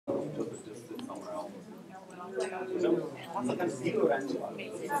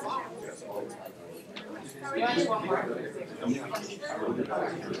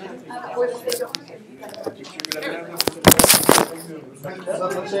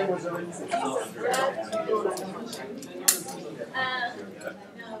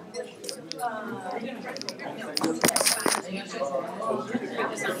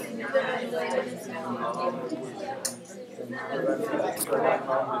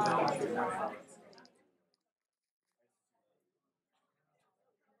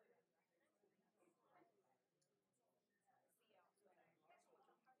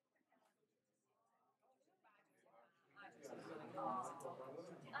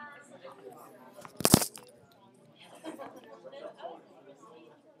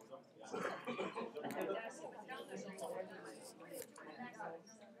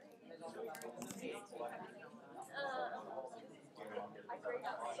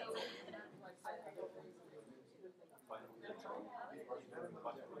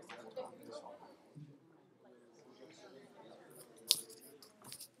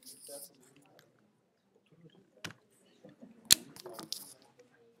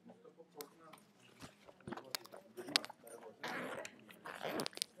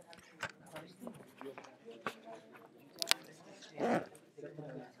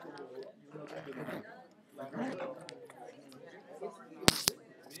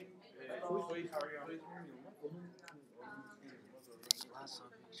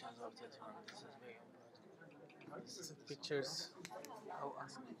Pictures. I'll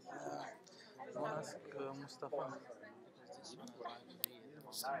ask Mustafa.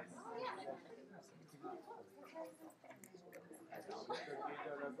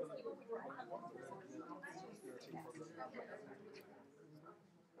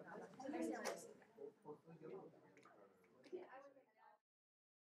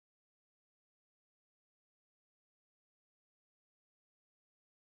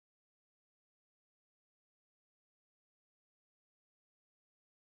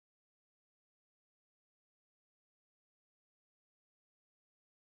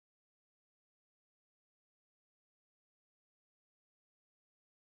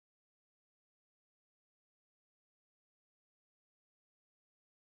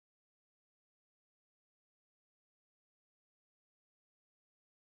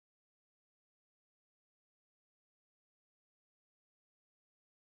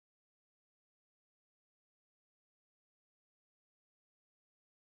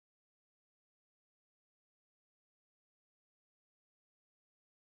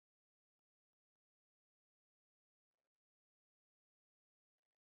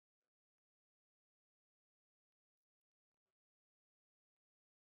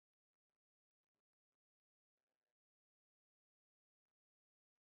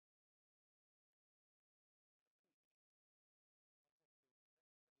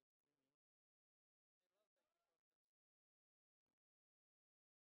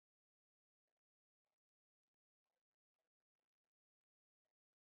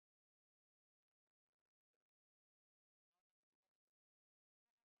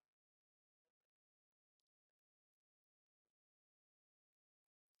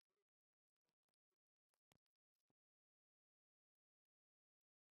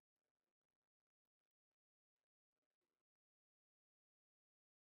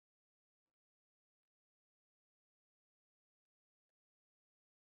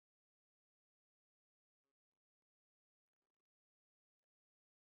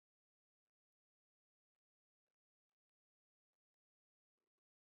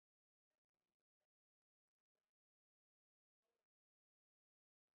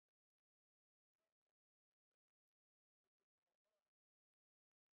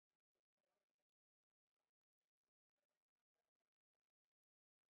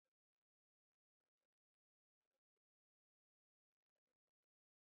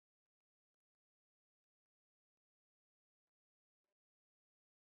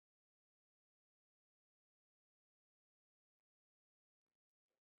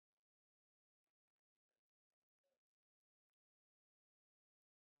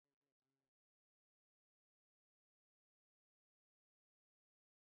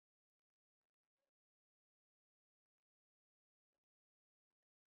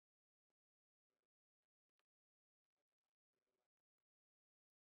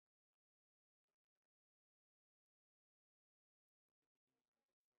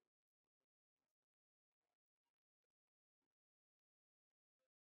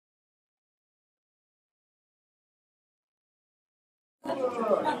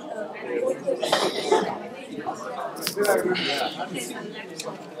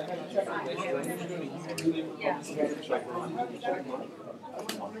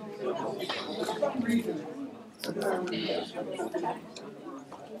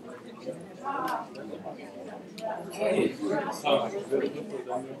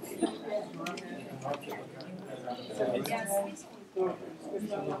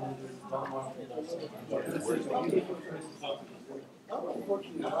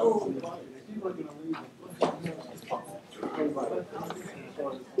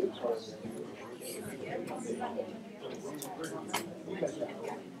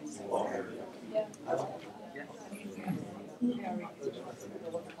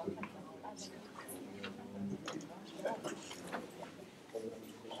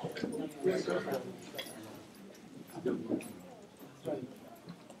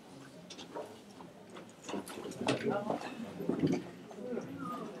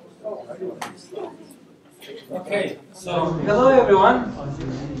 Okay, so hello everyone.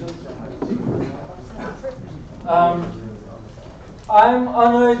 I'm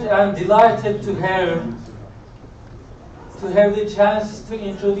honored and delighted to have the chance to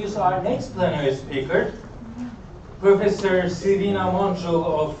introduce our next plenary speaker, Professor Silvina Montrul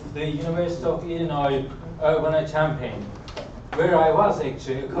of the University of Illinois Urbana-Champaign, where I was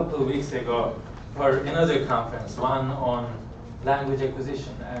actually a couple of weeks ago for another conference, one on language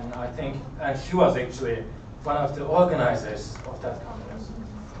acquisition, and she was actually one of the organizers of that conference.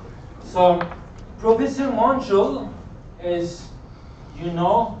 So Professor Montrul, as you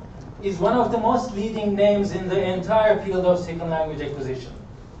know, is one of the most leading names in the entire field of second language acquisition,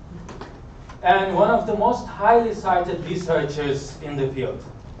 and one of the most highly cited researchers in the field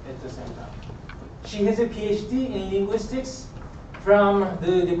at the same time. She has a PhD in linguistics from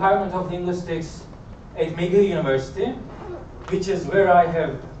the Department of Linguistics at McGill University, which is where I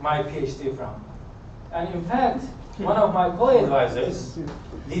have my PhD from. And in fact, one of my co-advisors,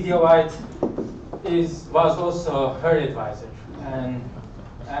 Lydia White, was also her advisor. And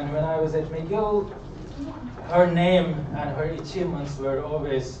when I was at McGill, her name and her achievements were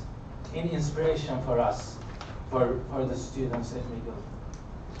always an inspiration for us, for the students at McGill.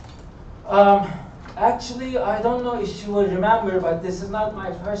 Actually, I don't know if she will remember, but this is not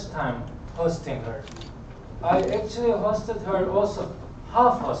my first time hosting her. I actually hosted her also,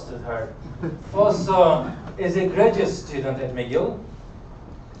 half-hosted her, also as a graduate student at McGill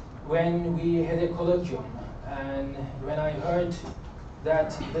when we had a colloquium. And when I heard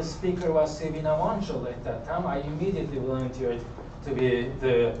that the speaker was Silvina Montrul at that time, I immediately volunteered to be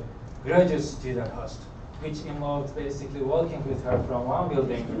the graduate student host, which involved basically walking with her from one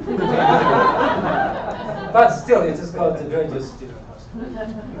building to another. But still, it is called the graduate student host.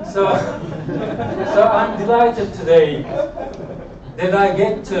 So I'm delighted today that I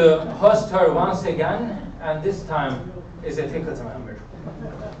get to host her once again, and this time as a faculty member.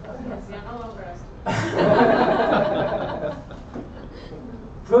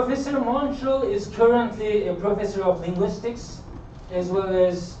 Professor Montrul is currently a professor of linguistics, as well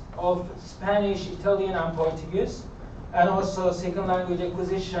as of Spanish, Italian, and Portuguese, and also second language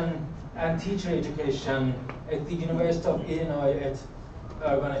acquisition and teacher education at the University of Illinois at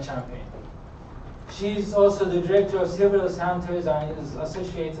Urbana-Champaign. She is also the director of several centers and is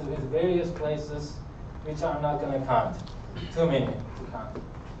associated with various places, which I'm not going to count. Too many to count.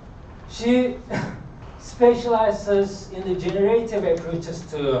 She specializes in the generative approaches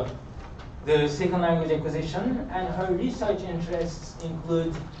to the second language acquisition, and her research interests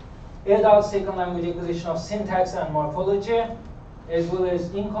include adult second language acquisition of syntax and morphology, as well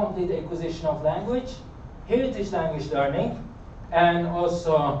as incomplete acquisition of language, heritage language learning, and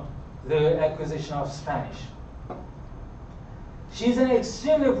also the acquisition of Spanish. She's an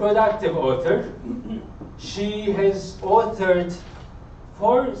extremely productive author. She has authored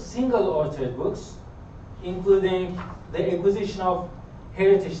 4 single-authored books, including the acquisition of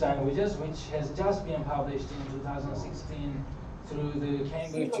heritage languages, which has just been published in 2016 through the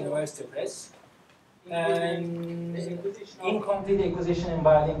Cambridge University Press, and incomplete acquisition in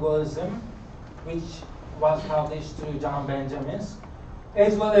bilingualism, which was published through John Benjamin's,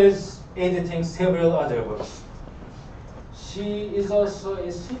 as well as editing several other books. She is also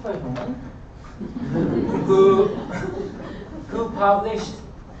a superwoman who published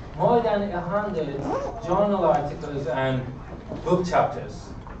more than 100 journal articles and book chapters,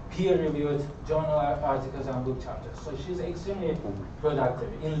 peer-reviewed journal articles and book chapters. So she's extremely productive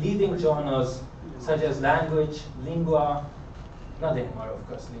in leading journals such as Language, Lingua, not anymore, of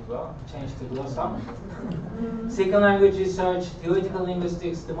course, Lingua, changed to Glossa, Second Language Research, Theoretical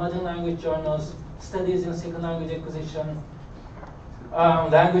Linguistics, the Modern Language Journals, Studies in Second Language Acquisition,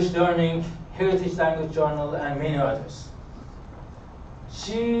 Language Learning, Heritage Language Journal, and many others.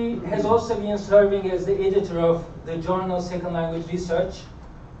 She has also been serving as the editor of the journal Second Language Research,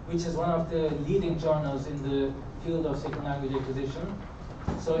 which is one of the leading journals in the field of second language acquisition.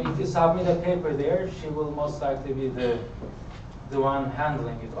 So if you submit a paper there, she will most likely be the one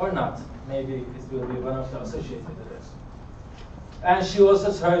handling it, or not. Maybe it will be one of the associated editors. And she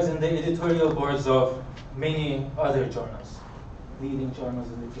also serves in the editorial boards of many other journals, leading journals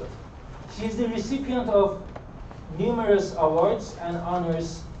in the field. She is the recipient of numerous awards and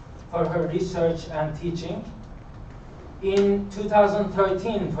honors for her research and teaching. In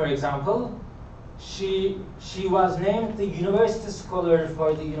 2013, for example, she was named the University Scholar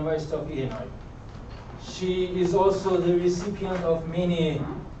for the University of Illinois. She is also the recipient of many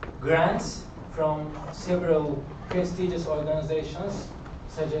grants from several prestigious organizations,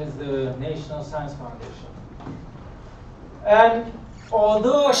 such as the National Science Foundation. And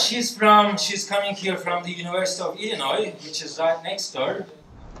although she's coming here from the University of Illinois, which is right next door,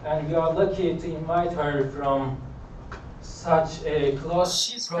 and we are lucky to invite her from such a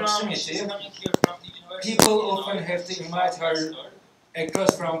close proximity, people often have to invite her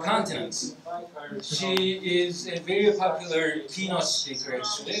across from continents. She is a very popular keynote speaker,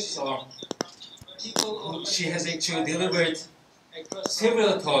 actually, so she has actually delivered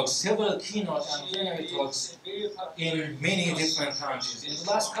several talks, several keynote and plenary talks in many different countries. In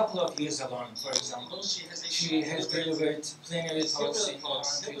the last couple of years alone, for example, she has delivered plenary talks in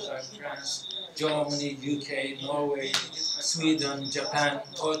countries like France, Germany, UK, Norway, Sweden, Japan,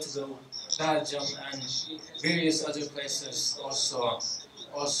 Portugal, Belgium, and various other places also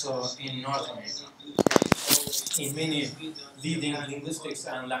in North America, in many leading linguistics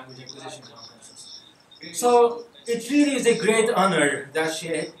and language acquisition conferences. So it really is a great honor that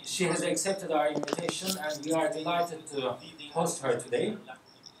she has accepted our invitation, and we are delighted to host her today.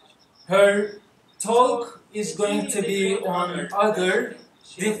 Her talk is going to be on other,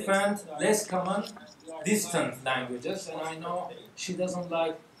 different, less common, distant languages, and I know she doesn't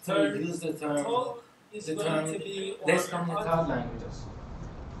like to use the term less commonly taught languages.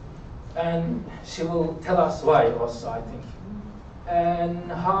 And she will tell us why also, I think.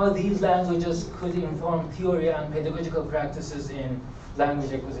 And how these languages could inform theory and pedagogical practices in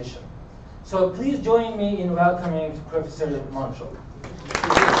language acquisition. So please join me in welcoming Professor Montrul.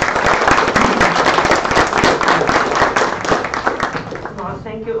 Well,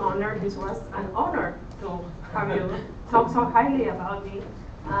 thank you, Honor. This was an honor to have you talk so highly about me.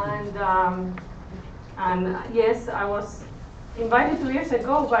 And yes, I was invited 2 years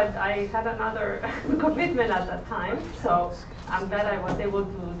ago, but I had another commitment at that time. So I'm glad I was able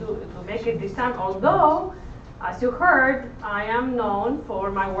to make it this time. Although, as you heard, I am known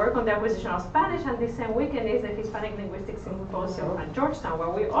for my work on the acquisition of Spanish, and this same weekend is the Hispanic Linguistics Symposium at Georgetown, where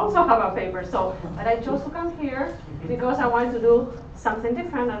we also have a paper. So, but I chose to come here because I wanted to do something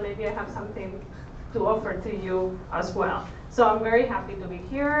different, and maybe I have something to offer to you as well. So I'm very happy to be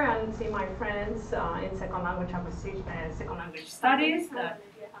here and see my friends in second language acquisition and second language studies.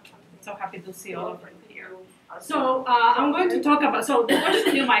 So happy to see all of them here. So I'm going to talk about, so the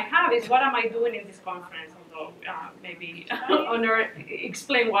question you might have is, what am I doing in this conference? Although maybe Honor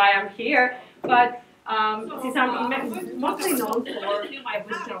explain why I'm here. But since I'm mostly known for my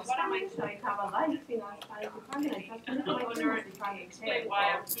acquisition of Spanish, I have a life in a Spanish department. Honor explain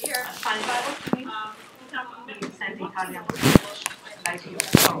why I'm here. Spanish and Italian, like you.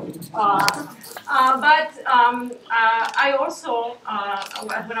 I also,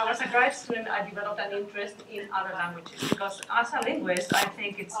 when I was a grad student, I developed an interest in other languages, because as a linguist, I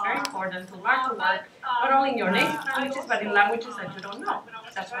think it's very important to learn to work not only in your native languages, but in languages that you don't know.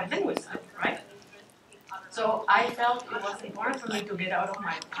 That's what linguists do, right? So I felt it was important for me to get out of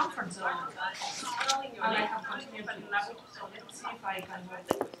my comfort zone. And I have continued to language, so let's see if I can do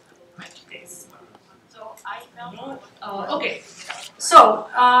it like this. Okay, so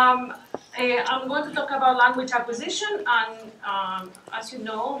I'm going to talk about language acquisition, and as you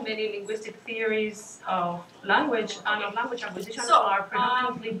know, many linguistic theories of language and of language acquisition are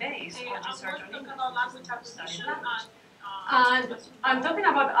predominantly based on research on English, study language. And I'm talking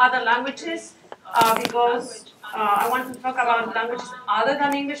about other languages because I want to talk about languages other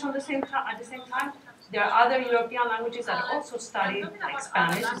than English at the same time. There are other European languages that are also studied, like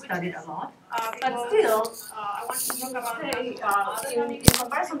Spanish, is studied a lot. But still, I want to talk about, in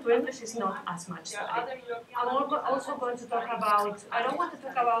comparison to English, it's not as much studied. I'm also going to talk about, I don't want to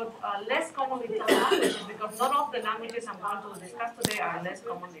talk about less commonly taught languages, because none of the languages I'm going to discuss today are less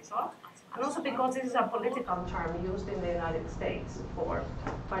commonly taught. And also because this is a political term used in the United States for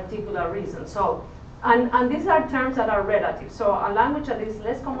particular reasons. So. And these are terms that are relative. So a language that is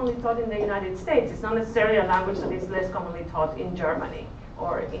less commonly taught in the United States is not necessarily a language that is less commonly taught in Germany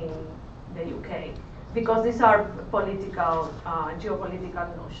or in the UK, because these are political,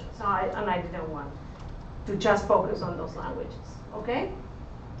 geopolitical notions. And I didn't want to just focus on those languages, okay?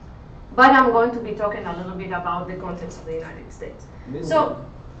 But I'm going to be talking a little bit about the context of the United States. So,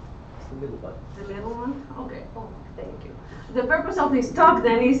 the middle button. The middle one? Okay. Oh, thank you. The purpose of this talk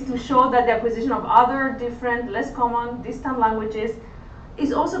then is to show that the acquisition of other different, less common, distant languages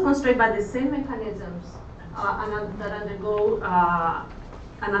is also constrained by the same mechanisms that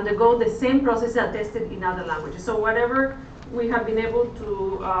undergo the same process attested in other languages. So whatever we have been able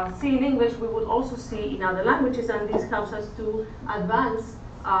to see in English, we would also see in other languages, and this helps us to advance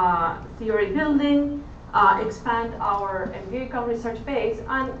theory building, expand our empirical research base,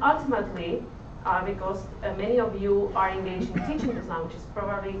 and ultimately, because many of you are engaged in teaching these languages,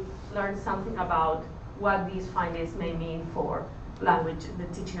 probably learn something about what these findings may mean for language, the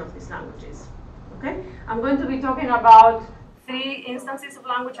teaching of these languages. Okay, I'm going to be talking about 3 instances of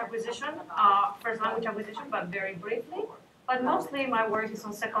language acquisition. First, language acquisition, but very briefly. But mostly, my work is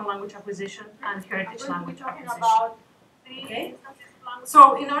on second language acquisition and heritage language acquisition. Okay.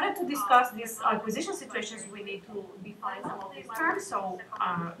 So in order to discuss these acquisition situations, we need to define some of these terms. So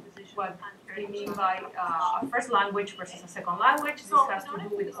what we mean by a first language versus a second language. This has to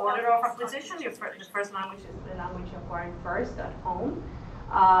do with order of acquisition. The first language is the language you acquired first at home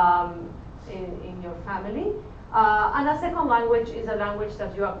in your family. And a second language is a language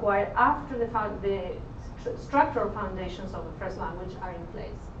that you acquire after the structural foundations of the first language are in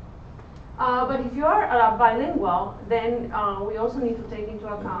place. But if you are bilingual, then we also need to take into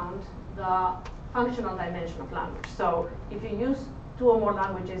account the functional dimension of language. So if you use 2 or more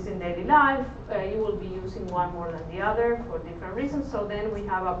languages in daily life, you will be using one more than the other for different reasons. So then we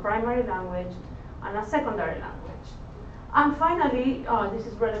have a primary language and a secondary language. And finally, this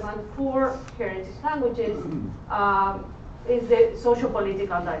is relevant for heritage languages, is the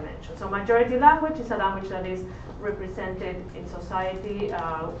socio-political dimension. So majority language is a language that is represented in society,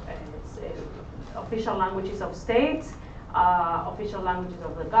 official languages of states, official languages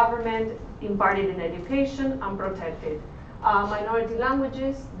of the government, imparted in education, and protected. Minority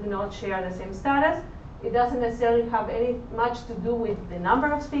languages do not share the same status. It doesn't necessarily have much to do with the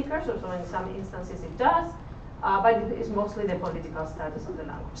number of speakers, although in some instances it does, but it is mostly the political status of the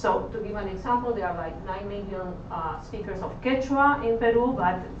language. So to give an example, there are like 9 million speakers of Quechua in Peru,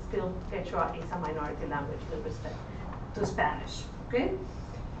 but still Quechua is a minority language with respect to Spanish, okay?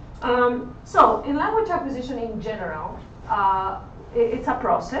 So in language acquisition in general, it's a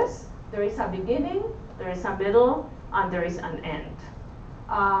process. There is a beginning, there is a middle, and there is an end.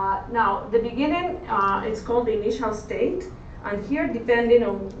 Now, the beginning, it's called the initial state, and here, depending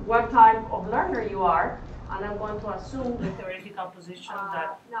on what type of learner you are, and I'm going to assume the theoretical position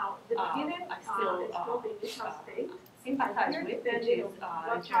that now the beginning is called the initial state, sympathize with, which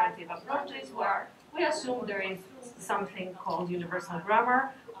is generative approaches, where we assume there is something called universal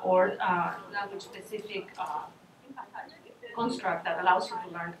grammar or language-specific construct that allows you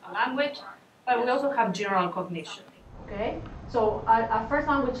to learn a language, but we also have general cognition. Okay, so a first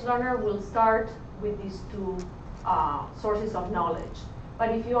language learner will start with these 2 sources of knowledge. But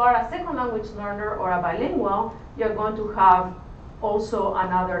if you are a second language learner or a bilingual, you're going to have also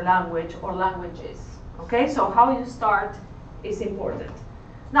another language or languages. Okay, so how you start is important.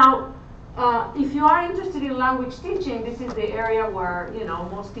 Now, if you are interested in language teaching, this is the area where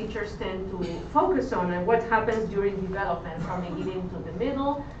most teachers tend to focus on, and what happens during development from beginning to the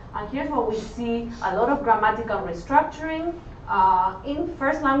middle. And here's what we see: a lot of grammatical restructuring in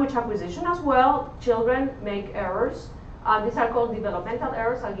first language acquisition as well. Children make errors. These are called developmental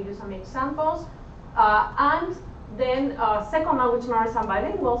errors. I'll give you some examples. And then second language learners and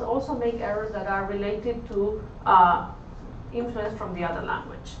bilinguals also make errors that are related to influence from the other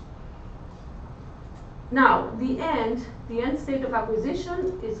language. Now, the end state of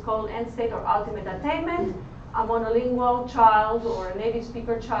acquisition is called end state or ultimate attainment. A monolingual child or a native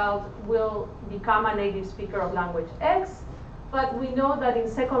speaker child will become a native speaker of language X, but we know that in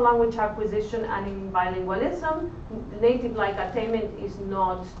second language acquisition and in bilingualism, native-like attainment is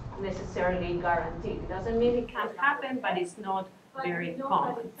not necessarily guaranteed. It doesn't mean it can't happen, but it's not very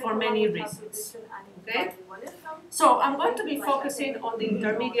common for many reasons. Okay? So I'm going to be focusing on the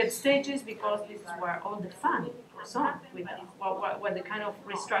intermediate stages because this is where all the fun goes on, with what the kind of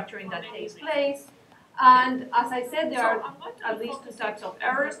restructuring that takes place. And as I said, there are at least 2 types of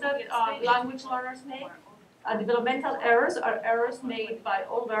errors that language learners make. Developmental errors are errors made by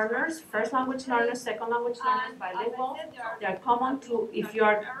all learners, first language learners, second language learners, bilingual. They are common to, if you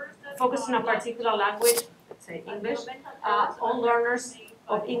are focused on a particular language, let's say English, all learners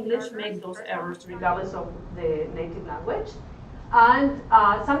of English make those errors regardless of the native language. And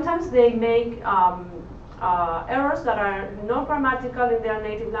sometimes they make errors that are not grammatical in their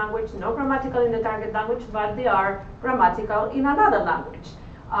native language, not grammatical in the target language, but they are grammatical in another language.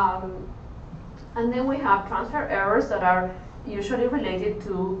 And then we have transfer errors that are usually related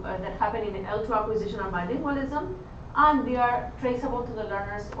to, that happen in L2 acquisition and bilingualism, and they are traceable to the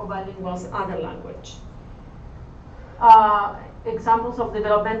learners or bilinguals' other language. Examples of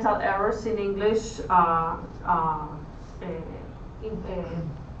developmental errors in English,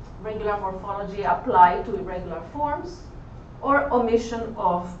 regular morphology applied to irregular forms, or omission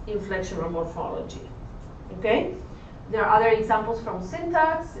of inflectional morphology. Okay? There are other examples from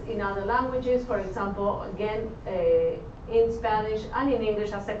syntax in other languages. For example, again, in Spanish and in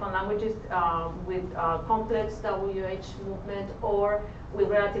English as second languages with complex WH movement or with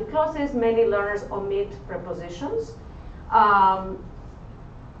relative clauses, many learners omit prepositions.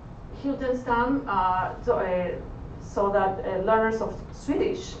 Hiltenstam, so that learners of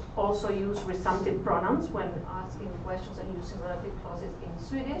Swedish also use resumptive pronouns when asking questions and using relative clauses in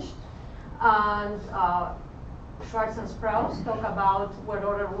Swedish. And Schwartz and Sprouse talk about word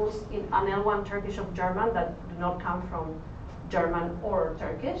order rules in an L1 Turkish of German that do not come from German or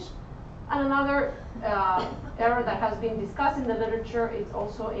Turkish. And another error that has been discussed in the literature is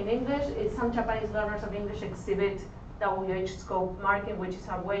also in English, is some Japanese learners of English exhibit WH scope marking, which is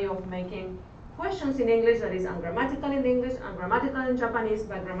a way of making questions in English that is ungrammatical in English, ungrammatical in Japanese,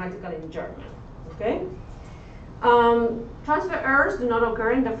 but grammatical in German. Okay? Transfer errors do not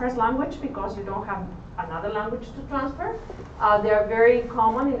occur in the first language because you don't have another language to transfer. They are very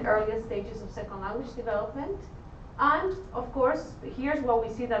common in earlier stages of second language development. And of course, here's where we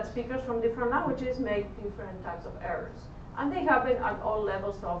see that speakers from different languages make different types of errors. And they happen at all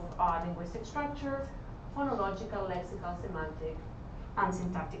levels of linguistic structure, phonological, lexical, semantic, and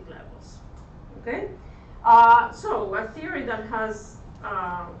syntactic levels. Okay? So a theory that has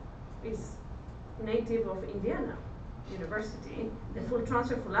is native of Indiana University, the full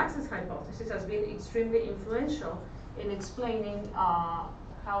transfer, full access hypothesis has been extremely influential in explaining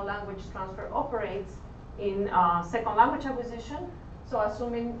how language transfer operates in second language acquisition. So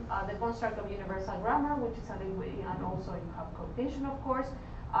assuming the construct of universal grammar, which is a language, and also you have cognition, of course,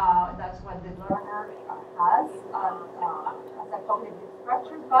 that's what the learner has as a cognitive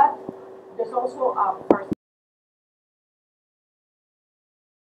structure, but there's also a first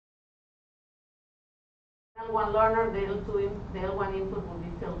L1 learner, the L1 input will be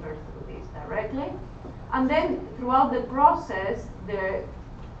filtered through this directly. And then throughout the process,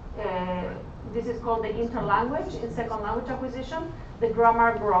 this is called the interlanguage in second language acquisition. The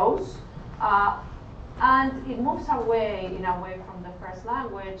grammar grows and it moves away in a way from the first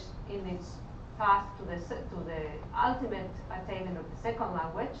language in its path to the ultimate attainment of the second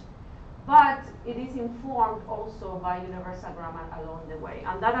language. But it is informed also by universal grammar along the way.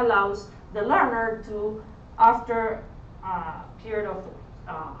 And that allows the learner to, after a period of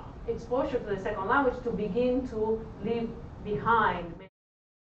exposure to the second language, to begin to leave behind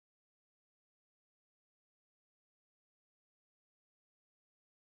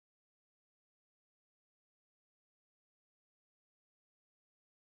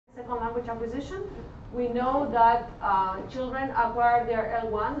second language acquisition. We know that children acquire their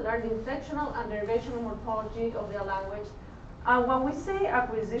L1, learn the inflectional and derivational morphology of their language. And when we say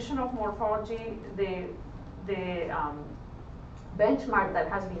acquisition of morphology, the benchmark that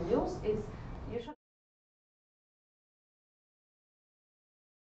has been used is usually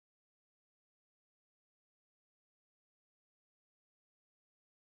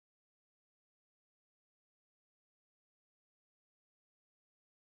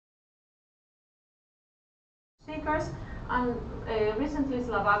speakers, and recently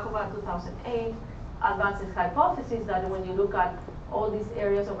Slavakova 2008 advanced this hypothesis that when you look at all these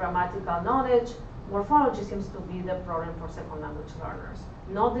areas of grammatical knowledge, morphology seems to be the problem for second language learners,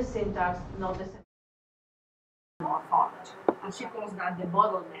 not the syntax, not the morphology. And she calls that the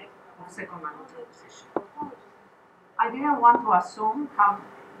bottleneck of second language acquisition. I didn't want to assume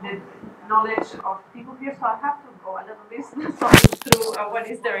the knowledge of people here, so I have to go a little bit through what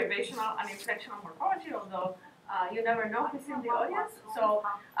is derivational and inflectional morphology, although you never know who's in the audience. So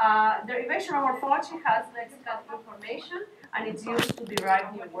derivational morphology has lexical information, and it's used to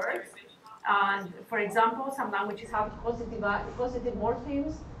derive new words. And for example, some languages have causative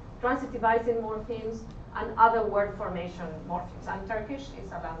morphemes, transitivizing morphemes, and other word formation morphemes. And Turkish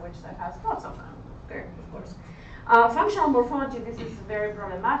is a language that has lots of them, okay, of course. Functional morphology, this is very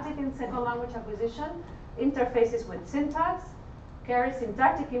problematic in second language acquisition. Interfaces with syntax, carries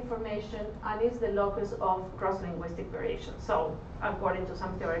syntactic information, and is the locus of cross-linguistic variation. So, according to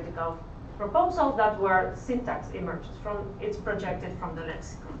some theoretical proposals that where syntax emerges from, it's projected from the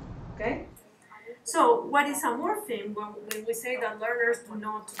lexicon, okay? So what is a morpheme? When we say that learners do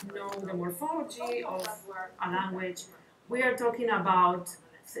not know the morphology of a language, we are talking about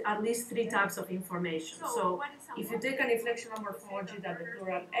at least 3 types of information. So if you take an inflectional morphology that the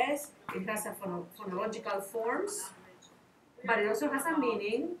plural S, it has a phonological forms, but it also has a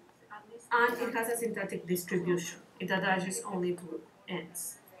meaning, and it has a syntactic distribution. It attaches only to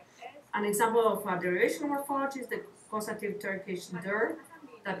ends. An example of a derivational morphology is the causative Turkish der,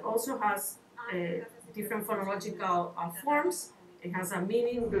 that also has different phonological forms. It has a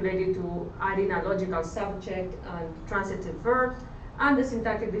meaning related to adding a logical subject and transitive verb, and the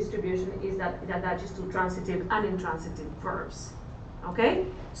syntactic distribution is that it attaches to transitive and intransitive verbs. Okay?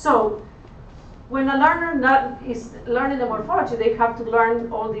 So when a learner is learning the morphology, they have to learn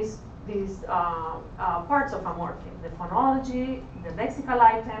all these parts of a morpheme: the phonology, the lexical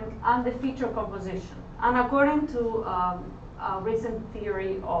item, and the feature composition. And according to a recent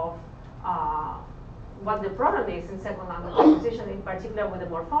theory of what the problem is in second language acquisition, in particular with the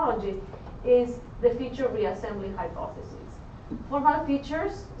morphology, is the feature reassembly hypothesis. Formal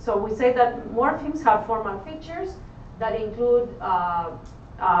features, so we say that morphemes have formal features that include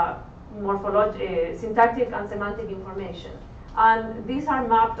syntactic and semantic information. And these are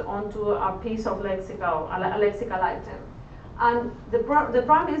mapped onto a piece of a lexical item. And the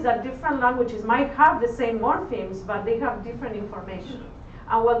problem is that different languages might have the same morphemes, but they have different information.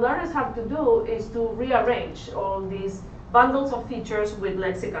 And what learners have to do is to rearrange all these bundles of features with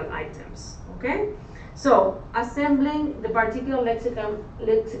lexical items, okay? So assembling the particular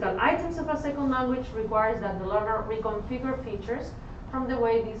lexical items of a second language requires that the learner reconfigure features from the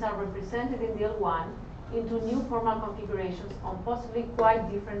way these are represented in DL1 into new formal configurations on possibly quite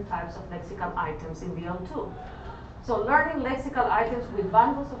different types of lexical items in DL2. So learning lexical items with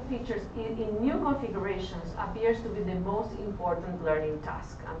bundles of features in new configurations appears to be the most important learning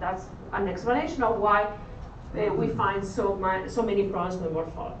task. And that's an explanation of why we find so many problems with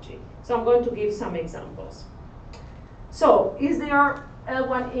morphology. So I'm going to give some examples. So is there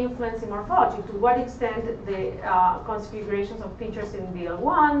L1 influence in morphology? To what extent the configurations of features in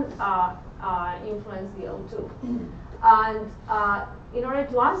DL1 influence DL2? And in order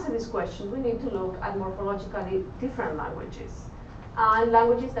to answer this question, we need to look at morphologically different languages. And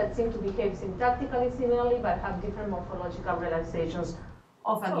languages that seem to behave syntactically similarly but have different morphological realizations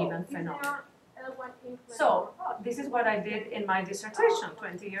of a given phenomenon. So this is what I did in my dissertation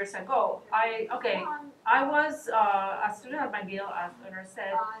 20 years ago. I was a student at McGill, as Gunnar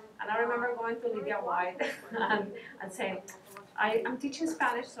said, and I remember going to Lydia White and saying, I'm teaching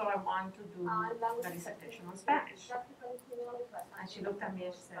Spanish, so I want to do the dissertation on Spanish. And she looked at me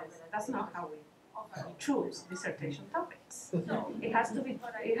and she says, that's not how we choose dissertation topics. No, it has to be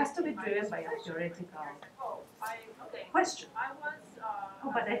driven by a theoretical question.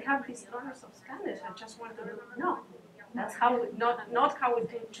 Oh, but I have these honors of Spanish. I just want to do. No, that's how not how we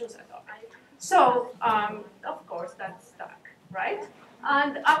choose a topic. So of course that's stuck, right?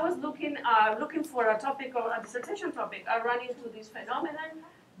 And I was looking for a topic or a dissertation topic. I ran into this phenomenon,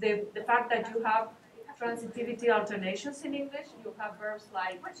 the fact that you have transitivity alternations in English. You have verbs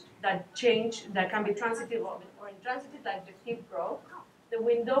like that change, that can be transitive or intransitive, like the kid broke the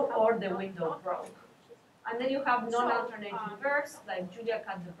window or the window broke. And then you have non-alternating verbs like Julia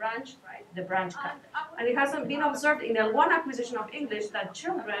cut the branch, the branch cut. And it hasn't been observed in L1 acquisition of English that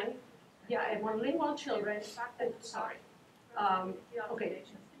children, monolingual children, okay,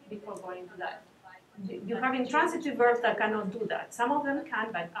 before going to that. You have intransitive verbs that cannot do that. Some of them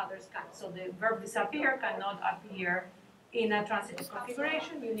can, but others can't. So the verb disappear cannot appear in a transitive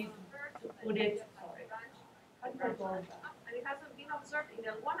configuration. You need to put it, and it hasn't been observed in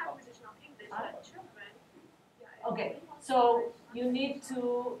L1 acquisition of English that children. Okay, so you need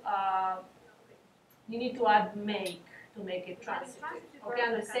to add make to make it transitive. Okay,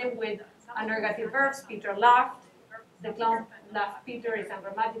 and the same with interrogative verbs. Peter laughed. The clown laughed. Peter is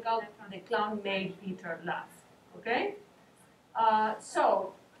ungrammatical. The clown made Peter laugh. Okay,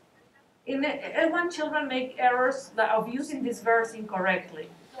 so in the L1, children make errors of using these verbs incorrectly,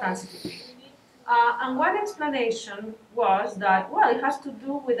 transitively. And one explanation was that, well, it has to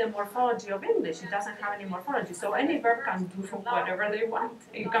do with the morphology of English. It doesn't have any morphology, so any verb can do whatever they want.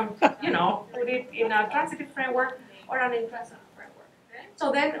 You can, put it in a transitive framework or an intransitive framework.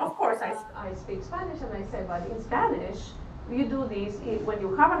 So then, of course, I speak Spanish, and I say, but in Spanish, you do this. When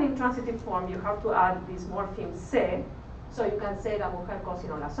you have an intransitive form, you have to add this morpheme se. So you can say, la mujer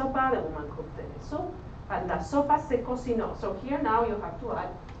cocinó la sopa, the woman cooked the soup, but la sopa se cocinó. So here now you have to add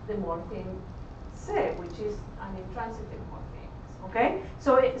the morpheme se, which is an intransitive morpheme. Okay?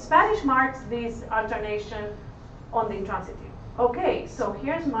 So Spanish marks this alternation on the intransitive. Okay, so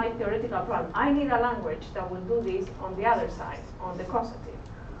here's my theoretical problem. I need a language that will do this on the other side, on the causative.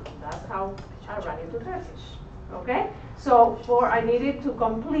 That's how I run into Turkish. Okay? So I needed to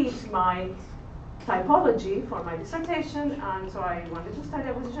complete my typology for my dissertation, and so I wanted to study the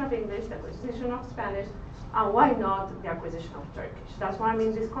acquisition of English, the acquisition of Spanish, and why not the acquisition of Turkish? That's why I'm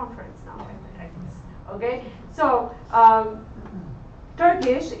in this conference now. Okay? So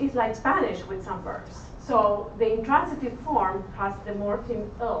Turkish is like Spanish with some verbs. So the intransitive form has the morpheme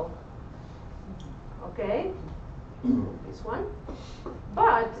il. Okay? This one.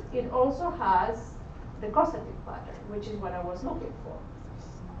 But it also has the causative pattern, which is what I was looking for.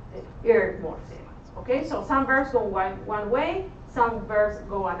 The ir morpheme. Okay? So some verbs go one way, some verbs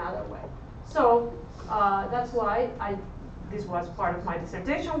go another way. So that's why this was part of my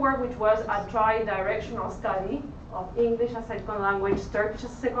dissertation work, which was a tri-directional study of English as second language, Turkish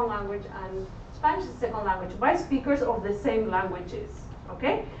as second language, and Spanish as second language by speakers of the same languages.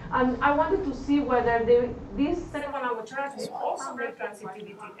 Okay? And I wanted to see whether these second language errors also make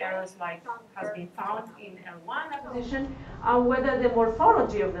transitivity errors like has been found in L1 acquisition, and whether the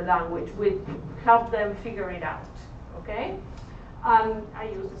morphology of the language would help them figure it out. Okay?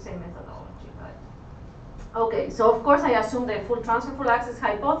 I use the same methodology. Okay, so of course I assumed the full transfer full access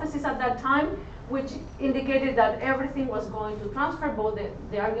hypothesis at that time, which indicated that everything was going to transfer, both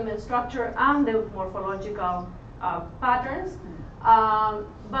the argument structure and the morphological patterns.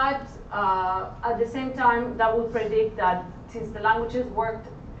 But at the same time, that would predict that since the languages worked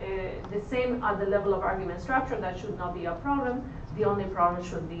the same at the level of argument structure, that should not be a problem. The only problem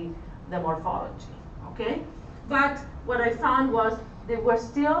should be the morphology, okay? But what I found was they were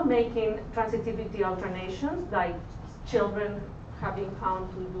still making transitivity alternations, like children have been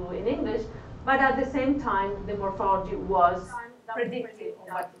found to do in English, but at the same time, the morphology was predictive of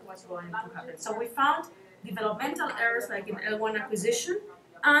what was going to happen. So we found developmental errors like in L1 acquisition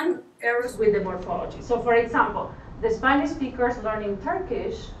and errors with the morphology. So for example, the Spanish speakers learning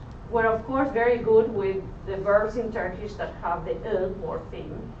Turkish were of course very good with the verbs in Turkish that have the il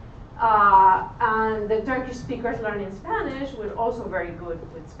morpheme. And the Turkish speakers learning Spanish were also very good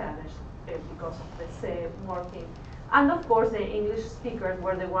with Spanish because of the se morpheme. And of course, the English speakers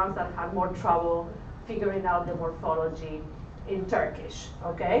were the ones that had more trouble figuring out the morphology in Turkish,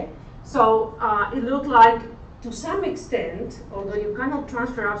 okay? So it looked like, to some extent, although you cannot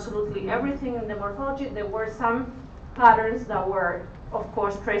transfer absolutely everything in the morphology, there were some patterns that were, of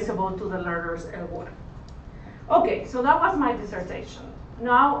course, traceable to the learners L1. Okay, so that was my dissertation.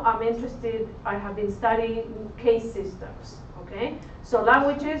 Now I'm interested, I have been studying case systems, okay? So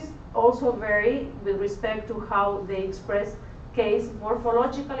languages also vary with respect to how they express case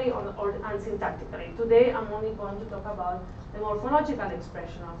morphologically and syntactically. Today I'm only going to talk about the morphological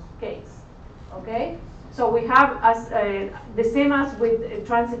expression of case, okay? So we have, as the same as with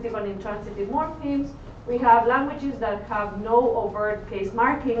transitive and intransitive morphemes, we have languages that have no overt case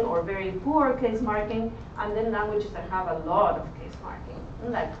marking or very poor case marking, and then languages that have a lot of case marking,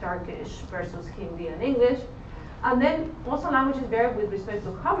 like Turkish versus Hindi and English. And then also languages vary with respect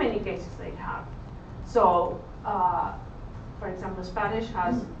to how many cases they have. So, for example, Spanish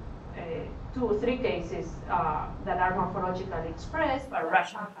has 2 or 3 cases that are morphologically expressed, but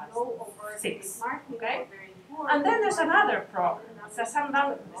Russian has 6. Okay? And then there's another problem. So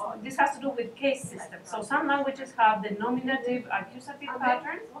this has to do with case systems. So some languages have the nominative accusative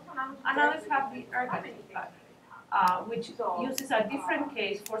pattern, and others have the ergative pattern, which uses a different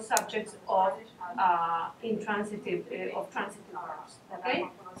case for subjects of intransitive transitive verbs. Okay,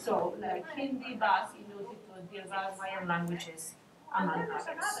 so like Hindi, Bas, Inuit, Dirvas, Mayan languages, among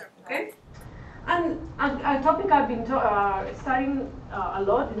others. Okay. And a topic I've been studying a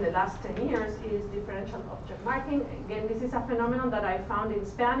lot in the last 10 years is differential object marking. Again, this is a phenomenon that I found in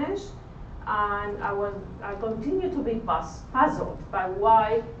Spanish, and I continue to be puzzled by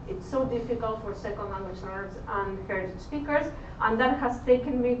why it's so difficult for second language learners and heritage speakers, and that has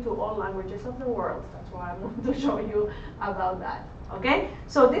taken me to all languages of the world. That's why I'm going to show you about that. Okay?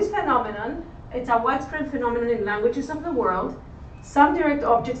 So this phenomenon, it's a widespread phenomenon in languages of the world. Some direct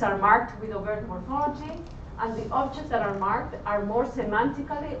objects are marked with overt morphology, and the objects that are marked are more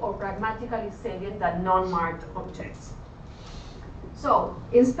semantically or pragmatically salient than non-marked objects. So,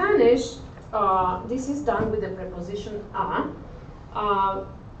 in Spanish, this is done with the preposition a.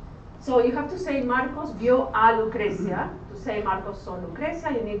 So you have to say Marcos vio a Lucrecia. To say Marcos saw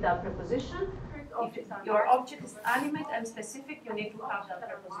Lucrecia, you need that preposition. If your object is animate and specific, you need to have that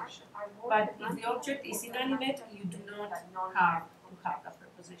preposition. But if the object is inanimate, you do not have to have that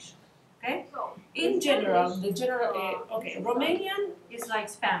preposition. Okay? In general, Romanian is like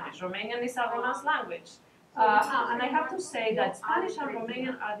Spanish. Romanian is a Romance language. And I have to say that Spanish and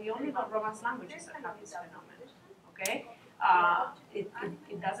Romanian are the only Romance languages that have this phenomenon. Okay?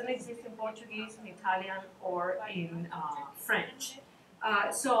 It doesn't exist in Portuguese, in Italian, or in French.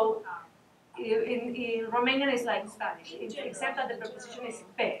 In Romanian it's like Spanish, except that the preposition is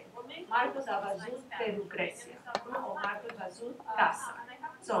pe. Marcos a văzut pe Lucreția, or Marcos a văzut casa.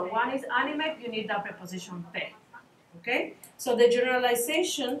 So one is animate, you need that preposition pe. Okay? So the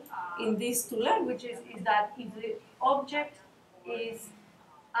generalization in these two languages is that if the object is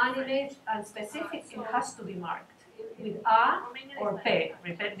animate and specific, it has to be marked with a or pe,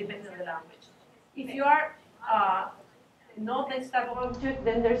 depending on the language. If you are not this type of object,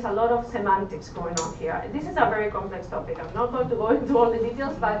 then there's a lot of semantics going on here. This is a very complex topic. I'm not going to go into all the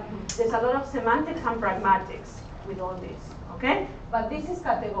details, but there's a lot of semantics and pragmatics with all this, okay? But this is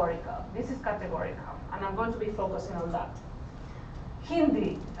categorical. This is categorical, and I'm going to be focusing on that.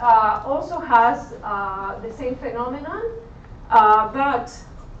 Hindi also has the same phenomenon, but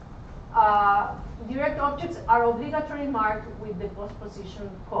direct objects are obligatory marked with the postposition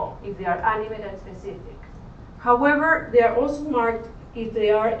ko if they are animate and specific. However, they are also marked if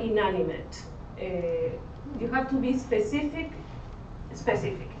they are inanimate. You have to be specific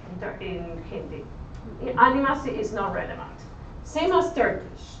in Hindi. Animacy is not relevant. Same as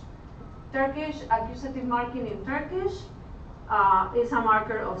Turkish. Turkish accusative marking in Turkish is a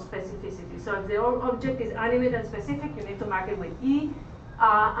marker of specificity. So if the object is animate and specific, you need to mark it with E.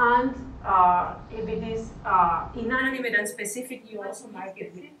 And if it is inanimate and specific, you also mark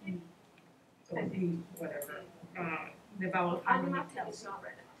it with E. Or B, whatever. The vowel harmony tells you.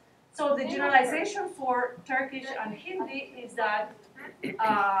 So the generalization for Turkish and Hindi is that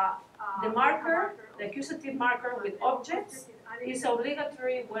the marker, the accusative marker with objects, is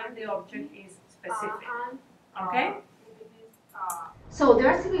obligatory when the object is specific. Okay? So there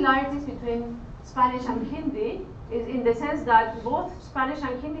are similarities between Spanish and Hindi in the sense that both Spanish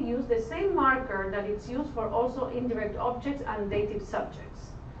and Hindi use the same marker that it's used for also indirect objects and dative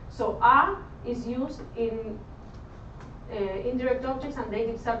subjects. So a is used in indirect objects and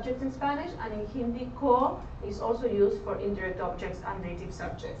dative subjects in Spanish, and in Hindi, ko is also used for indirect objects and dative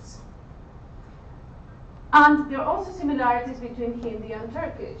subjects. And there are also similarities between Hindi and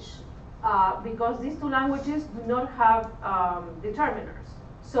Turkish, because these two languages do not have determiners.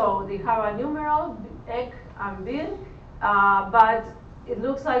 So they have a numeral, ek and bil, but it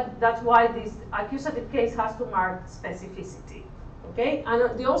looks like that's why this accusative case has to mark specificity. Okay,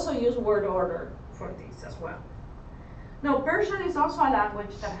 and they also use word order for this as well. Now, Persian is also a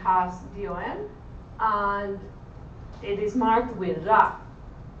language that has DOM, and it is marked with ra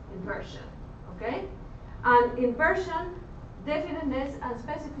in Persian. Okay, and in Persian, definiteness and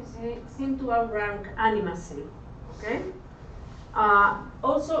specificity seem to outrank animacy. Okay.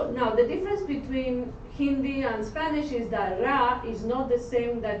 Also, now the difference between Hindi and Spanish is that ra is not the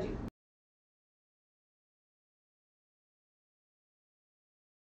same that you.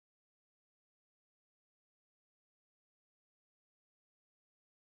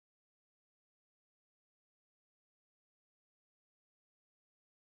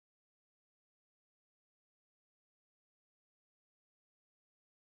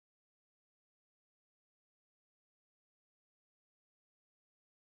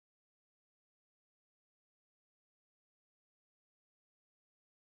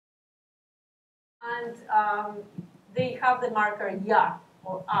 And they have the marker ya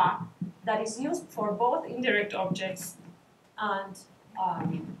or a that is used for both indirect objects and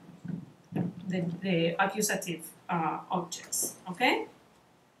the accusative objects. Okay?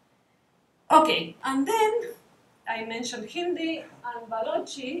 Okay, and then I mentioned Hindi and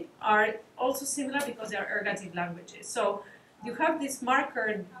Balochi are also similar because they are ergative languages. So you have this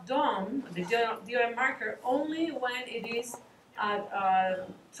marker DOM, the DOM marker, only when it is a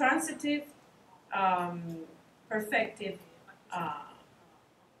transitive perfective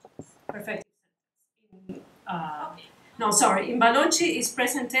sentence. In Balochi is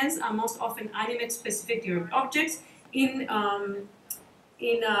present tense and most often animate specific direct objects. In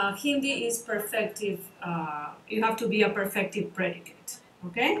Hindi is perfective. You have to be a perfective predicate.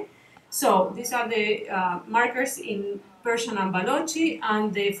 Okay, so these are the markers in Persian and Balochi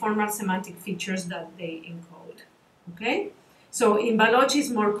and the formal semantic features that they encode. Okay. So in Balochi it's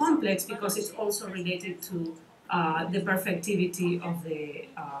more complex because it's also related to the perfectivity of the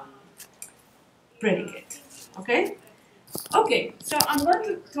predicate. Okay? Okay, so I'm going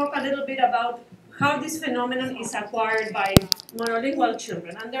to talk a little bit about how this phenomenon is acquired by monolingual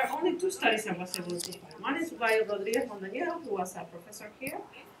children. And there are only two studies I was able to find. One is by Rodriguez Montañero, who was a professor here,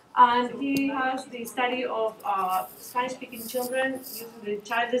 And he has the study of Spanish-speaking children using the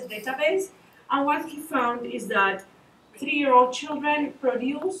childless database. And what he found is that 3-year-old children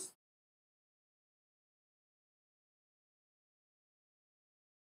produce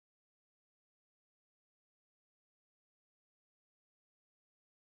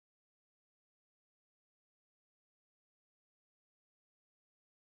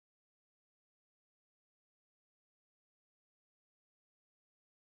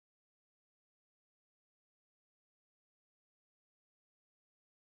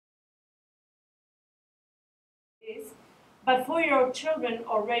this, but 4-year-old children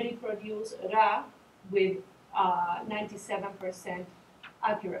already produce Ra with 97%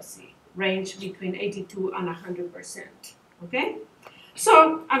 accuracy, range between 82 and 100%. Okay?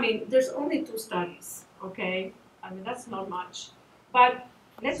 So, I mean, there's only 2 studies. Okay? I mean, that's not much. But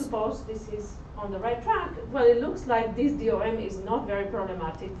let's suppose this is on the right track. Well, it looks like this DOM is not very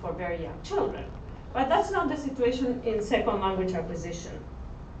problematic for very young children. But that's not the situation in second language acquisition.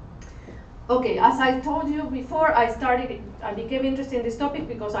 Okay, as I told you before, I became interested in this topic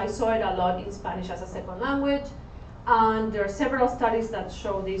because I saw it a lot in Spanish as a second language. And there are several studies that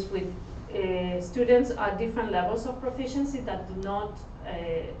show this with students at different levels of proficiency that do not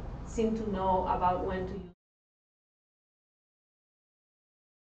seem to know about when to use.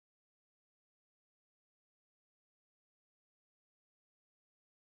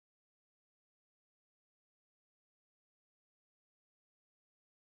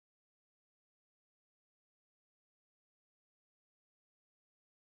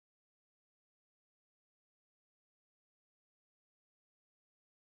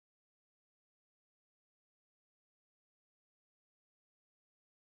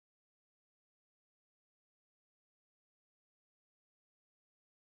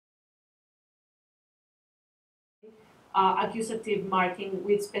 Accusative marking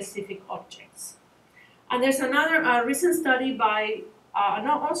with specific objects. And there's another recent study by,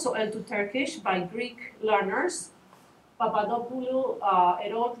 also L2 Turkish, by Greek learners, Papadopoulou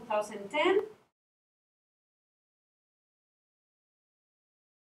et al. 2010.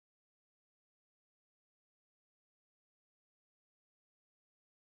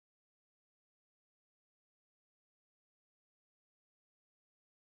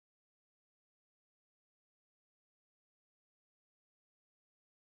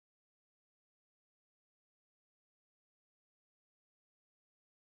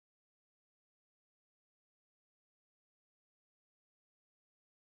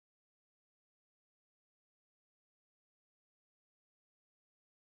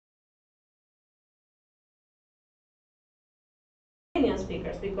 Romanian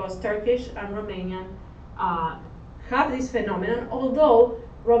speakers, because Turkish and Romanian have this phenomenon, although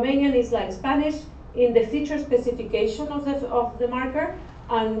Romanian is like Spanish in the feature specification of the marker,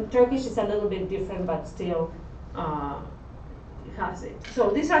 and Turkish is a little bit different, but still has it. So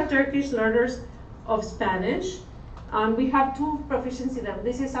these are Turkish learners of Spanish, and we have 2 proficiency levels.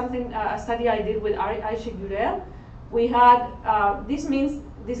 This is something, a study I did with Ayşe Gürel. We had, this means,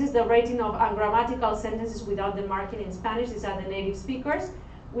 this is the rating of ungrammatical sentences without the marking in Spanish. These are the native speakers.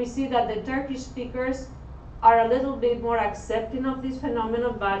 We see that the Turkish speakers are a little bit more accepting of this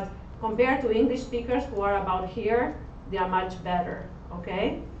phenomenon, but compared to English speakers who are about here, they are much better,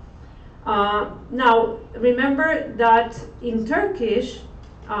 okay? Now, remember that in Turkish,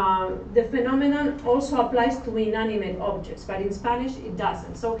 the phenomenon also applies to inanimate objects, but in Spanish it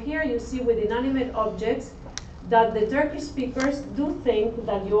doesn't. So here you see with inanimate objects that the Turkish speakers do think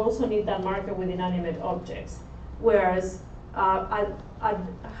that you also need that marker with inanimate objects, whereas at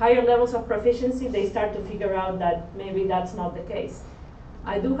higher levels of proficiency, they start to figure out that maybe that's not the case.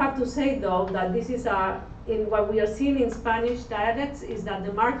 I do have to say, though, that this is in what we are seeing in Spanish dialects is that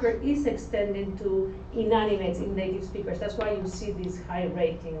the marker is extending to inanimates in native speakers. That's why you see this high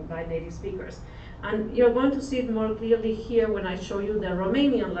rating by native speakers. And you're going to see it more clearly here when I show you the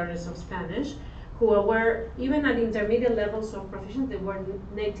Romanian learners of Spanish, who were, even at intermediate levels of proficiency, they were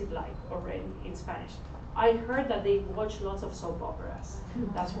native-like already in Spanish. I heard that they watch lots of soap operas.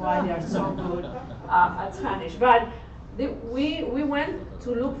 That's why they are so good at Spanish. But we went to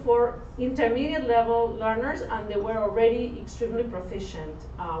look for intermediate level learners, and they were already extremely proficient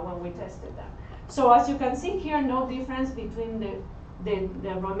when we tested them. So as you can see here, no difference between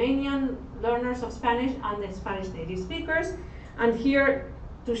the Romanian learners of Spanish and the Spanish native speakers. And here,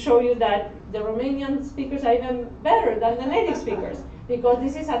 to show you that the Romanian speakers are even better than the native speakers, because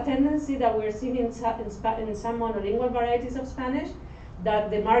this is a tendency that we're seeing in some monolingual varieties of Spanish,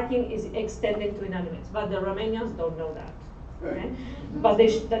 that the marking is extended to inanimates, but the Romanians don't know that. Okay? But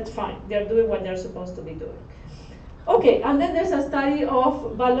that's fine. They're doing what they're supposed to be doing. Okay, and then there's a study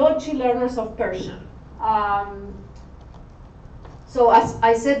of Balochi learners of Persian. So as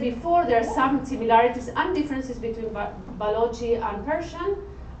I said before, there are some similarities and differences between Balochi and Persian.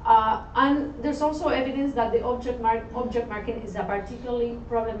 And there's also evidence that the object marking is a particularly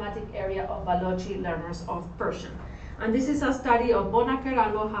problematic area of Balochi learners of Persian. And this is a study of Bonaker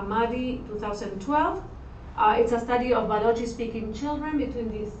and Mohammadi, 2012. It's a study of Balochi-speaking children between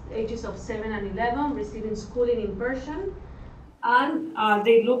the ages of 7 and 11 receiving schooling in Persian. And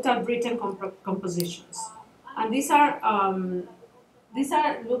they looked at written compositions. And these are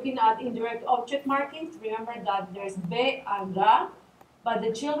looking at indirect object markings. Remember that there's be and ra, but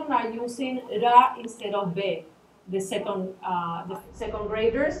the children are using ra instead of be, the second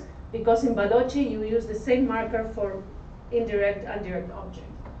graders, because in Balochi you use the same marker for indirect and direct object.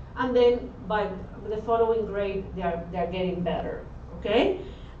 And then by the following grade, they're getting better. Okay,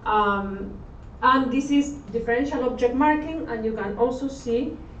 and this is differential object marking, and you can also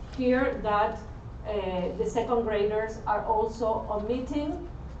see here that the second graders are also omitting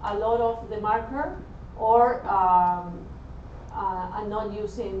a lot of the marker or and not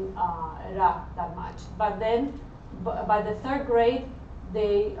using ra that much. But then by the third grade,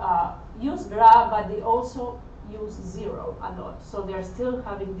 they use ra, but they also use 0 a lot. So they're still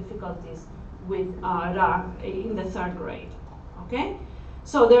having difficulties with ra in the third grade. Okay?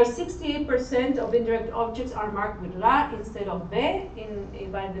 So there are 68% of indirect objects are marked with ra instead of be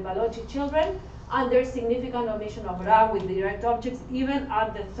by the Balochi children, and there's significant omission of ra with the direct objects even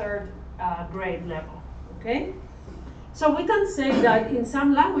at the third grade level. Okay? So we can say that in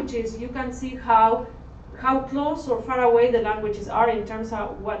some languages you can see how close or far away the languages are in terms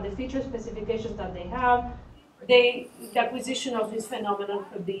of what the feature specifications that they have. The acquisition of this phenomenon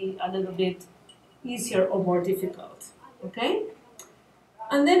could be a little bit easier or more difficult. Okay?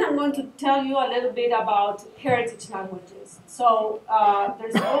 And then I'm going to tell you a little bit about heritage languages. So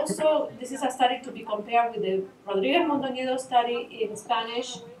there's also, this is a study to be compared with the Rodriguez Montoñedo study in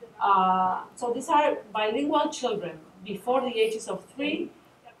Spanish. So these are bilingual children before the ages of 3.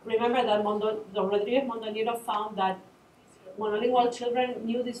 Remember that Rodriguez Montoñedo found that monolingual children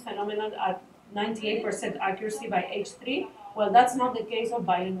knew this phenomenon at 98% accuracy by age 3. Well, that's not the case of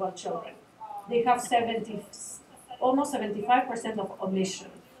bilingual children. They have almost 75% of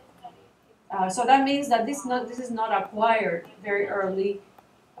omission. So that means that this is not acquired very early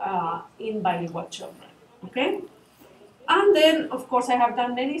in bilingual children. Okay? And then, of course, I have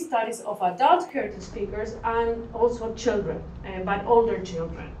done many studies of adult heritage speakers and also children, but older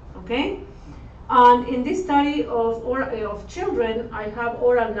children. Okay? And in this study of children, I have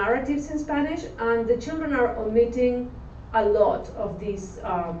oral narratives in Spanish, and the children are omitting a lot of this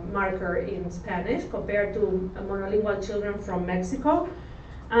marker in Spanish compared to monolingual children from Mexico.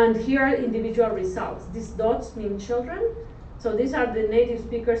 And here are individual results. These dots mean children. So these are the native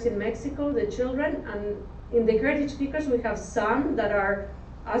speakers in Mexico, the children. And in the heritage speakers, we have some that are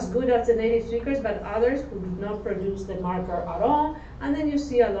as good as the native speakers, but others who do not produce the marker at all. And then you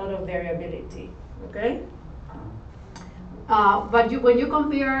see a lot of variability. Okay? But when you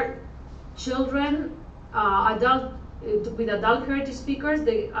compare children, with adult heritage speakers,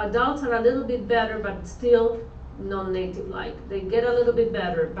 the adults are a little bit better, but still non-native like. They get a little bit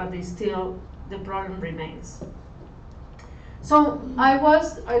better, but the problem remains. So I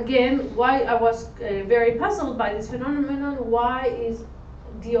was, again, very puzzled by this phenomenon. Why is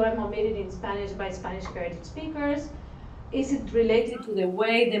DOM omitted in Spanish by Spanish heritage speakers? Is it related to the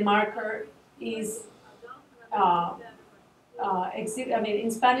way the marker is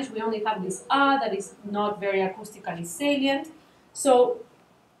in Spanish we only have this a that is not very acoustically salient. So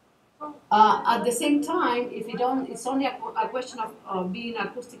at the same time, if it's only a question of being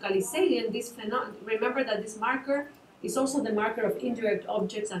acoustically salient, remember that this marker is also the marker of indirect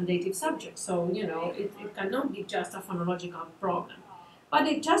objects and dative subjects. So, you know, it cannot be just a phonological problem. But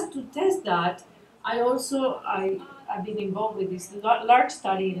just to test that, I've been involved with this large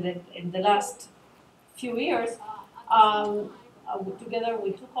study in the last few years, together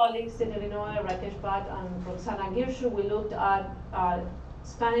with 2 colleagues in Illinois, Rakesh Bhatt and Roxana Girshu. We looked at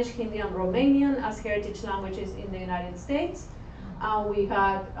Spanish, Hindi, and Romanian as heritage languages in the United States. We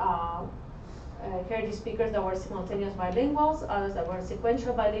had heritage speakers that were simultaneous bilinguals, others that were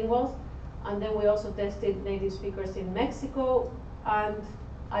sequential bilinguals, and then we also tested native speakers in Mexico and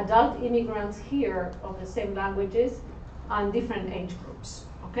adult immigrants here of the same languages and different age groups.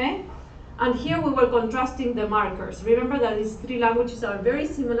 Okay? And here we were contrasting the markers. Remember that these 3 languages are very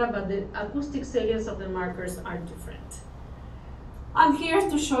similar, but the acoustic salience of the markers are different. And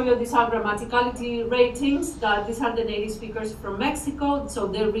here's to show you these are grammaticality ratings, that these are the native speakers from Mexico. So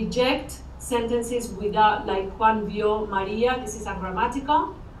they reject sentences without, like Juan vio Maria, this is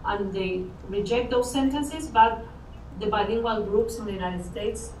ungrammatical, and they reject those sentences, but the bilingual groups in the United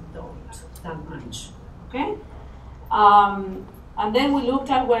States don't that much, okay? And then we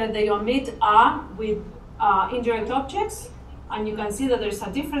looked at whether they omit a with indirect objects, and you can see that there's a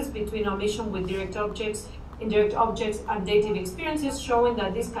difference between omission with direct objects, indirect objects, and dative experiences, showing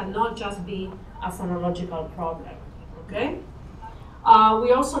that this cannot just be a phonological problem, okay?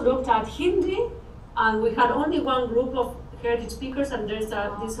 We also looked at Hindi, and we had only one group of heritage speakers, and these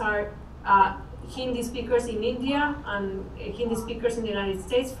are Hindi speakers in India and Hindi speakers in the United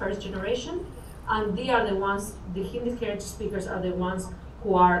States, first generation, and they are the ones, the Hindi heritage speakers are the ones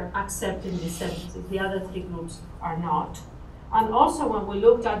who are accepting these sentences. The other three groups are not. And also when we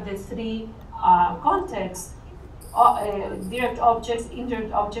looked at the three contexts, direct objects,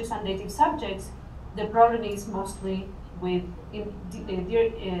 indirect objects, and dative subjects, the problem is mostly with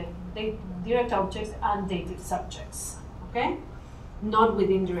direct objects and dative subjects, okay? Not with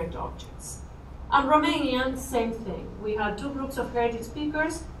indirect objects. And Romanian, same thing. We had two groups of heritage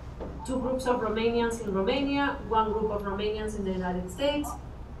speakers, two groups of Romanians in Romania, one group of Romanians in the United States.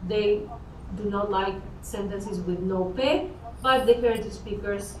 They do not like sentences with no pe, but the heritage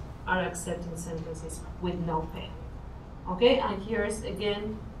speakers are accepting sentences with no pe. Okay, and here's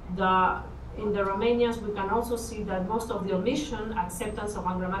again in the Romanians, we can also see that most of the omission, acceptance of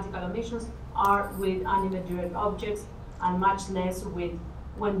ungrammatical omissions, are with animate direct objects, and much less with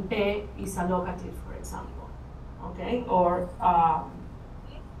when pe is a locative, for example, okay, or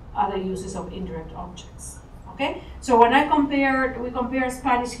other uses of indirect objects. Okay, so when we compare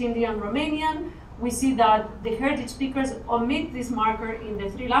Spanish, Hindi, and Romanian, we see that the heritage speakers omit this marker in the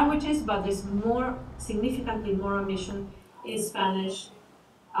three languages, but there's significantly more omission in Spanish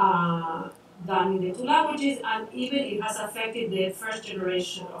than in the two languages, and even it has affected the first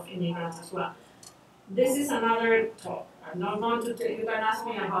generation of immigrants as well. This is another talk. I'm not going to tell you, can ask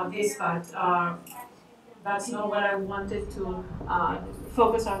me about this, but that's not what I wanted to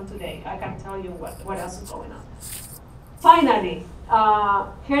focus on today. I can tell you what else is going on. Finally,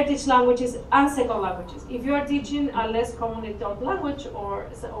 heritage languages and second languages. If you are teaching a less commonly taught language or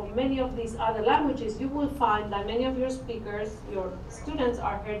many of these other languages, you will find that many of your students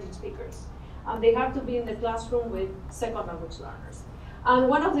are heritage speakers. And they have to be in the classroom with second language learners. And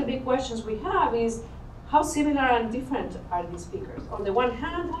one of the big questions we have is, how similar and different are these speakers? On the one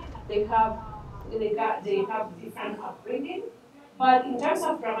hand, they have different upbringing, but in terms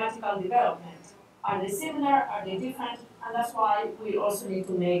of grammatical development, are they similar? Are they different? And that's why we also need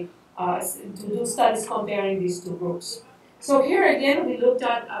to do studies comparing these two groups. So here again, we looked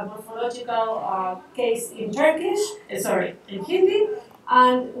at a morphological case in in Hindi,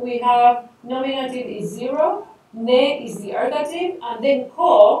 and we have nominative is 0, ne is the ergative, and then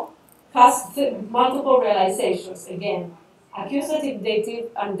ko has multiple realizations. Again, accusative, dative,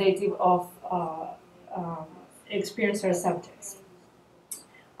 and dative of experiencer subjects.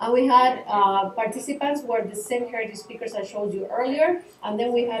 And we had participants were the same heritage speakers I showed you earlier, and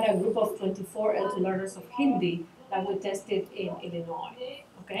then we had a group of 24 L2 learners of Hindi that we tested in Illinois,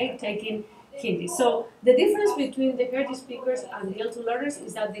 okay, taking Hindi. So the difference between the heritage speakers and the L2 learners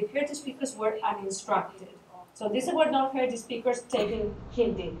is that the heritage speakers were uninstructed. So these were not heritage speakers taking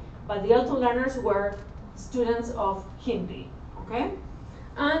Hindi, but the L2 learners were students of Hindi, okay?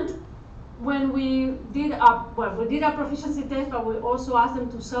 And when we did a proficiency test, but we also asked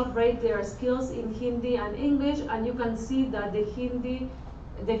them to self-rate their skills in Hindi and English, and you can see that the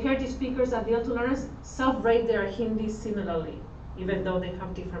heritage speakers and the L2 learners self-rate their Hindi similarly, even though they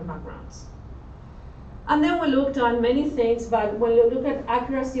have different backgrounds. And then we looked at many things, but when we look at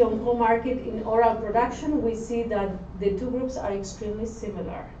accuracy on home market in oral production, we see that the two groups are extremely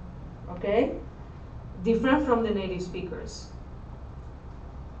similar, okay? Different from the native speakers.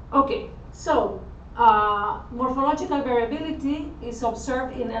 Okay, so morphological variability is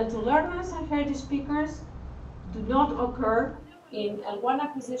observed in L2 learners, and heritage speakers do not occur in L1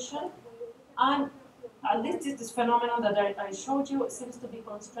 acquisition, and at least this phenomenon that I showed you seems to be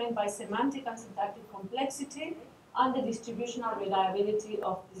constrained by semantic and syntactic complexity and the distributional reliability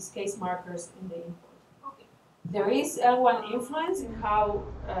of these case markers in the input. Okay. There is L1 influence in how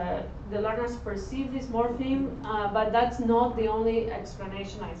the learners perceive this morpheme, but that's not the only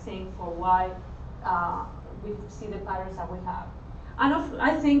explanation, I think, for why we see the patterns that we have. And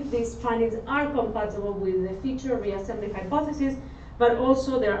I think these findings are compatible with the feature reassembly hypothesis, but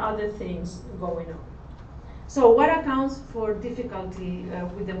also there are other things going on. So what accounts for difficulty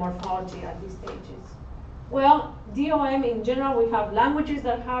with the morphology at these stages? Well, DOM in general, we have languages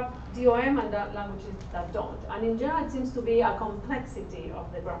that have DOM and languages that don't. And in general, it seems to be a complexity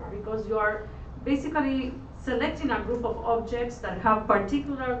of the grammar because you are basically selecting a group of objects that have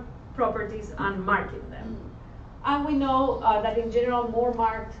particular properties and marking them. And we know that in general, more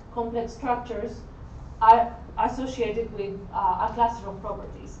marked complex structures are associated with a cluster of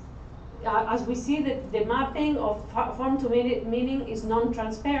properties. As we see, the mapping of form to meaning is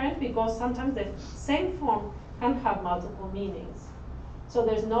non-transparent because sometimes the same form can have multiple meanings. So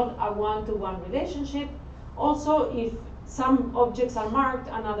there's not a one-to-one relationship. Also, if some objects are marked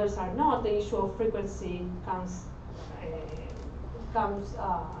and others are not, the issue of frequency comes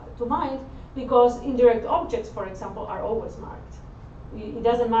to mind because indirect objects, for example, are always marked. It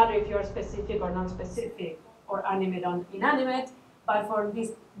doesn't matter if you're specific or non-specific or animate or inanimate, but for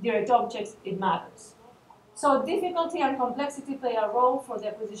these direct objects, it matters. So difficulty and complexity play a role for the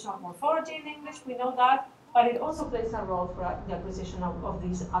acquisition of morphology in English, we know that, but it also plays a role for the acquisition of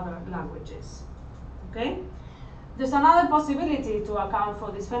these other languages, okay? There's another possibility to account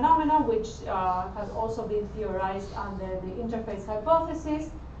for this phenomenon, which has also been theorized under the interface hypothesis.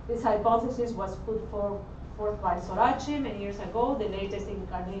 This hypothesis was put forth by Sorachi many years ago. The latest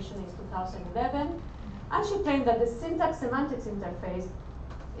incarnation is 2011. And she claimed that the syntax-semantics interface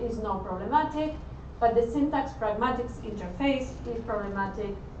is not problematic, but the syntax-pragmatics interface is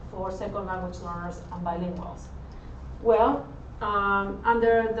problematic for second language learners and bilinguals. Well,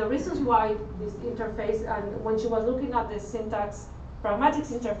 under the reasons why this interface, and when she was looking at the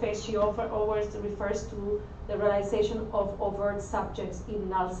syntax-pragmatics interface, she always refers to the realization of overt subjects in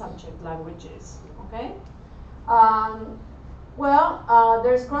null subject languages, okay?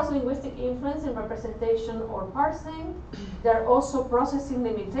 There's cross-linguistic influence in representation or parsing. There are also processing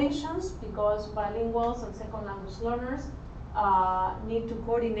limitations because bilinguals and second language learners need to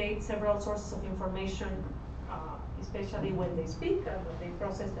coordinate several sources of information, especially when they speak and when they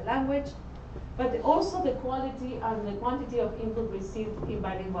process the language. But also the quality and the quantity of input received in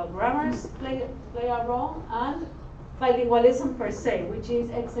bilingual grammars play a role, and bilingualism per se, which is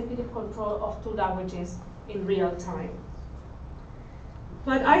executive control of two languages in real time.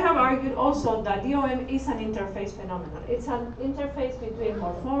 But I have argued also that DOM is an interface phenomenon. It's an interface between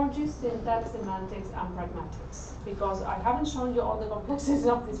morphology, syntax, semantics, and pragmatics. Because I haven't shown you all the complexities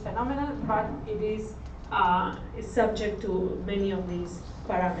of this phenomenon, but it is subject to many of these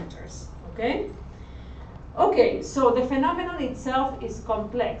parameters, okay? Okay, so the phenomenon itself is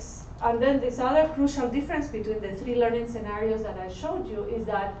complex. And then this other crucial difference between the three learning scenarios that I showed you is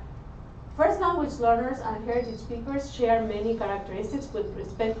that first language learners and heritage speakers share many characteristics with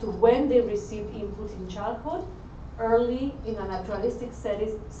respect to when they receive input in childhood, early in a naturalistic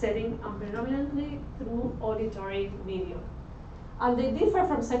setting and predominantly through auditory video. And they differ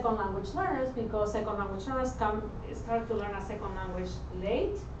from second language learners because second language learners start to learn a second language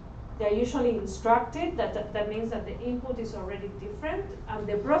late. They're usually instructed, that means that the input is already different and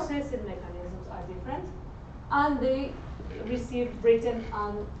the processing mechanisms are different, and they receive written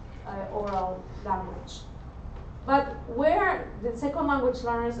and oral language. But where the second language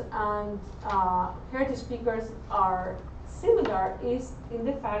learners and heritage speakers are similar is in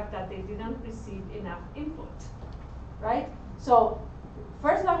the fact that they didn't receive enough input, right? So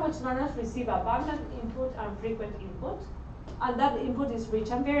first language learners receive abundant input and frequent input, and that input is rich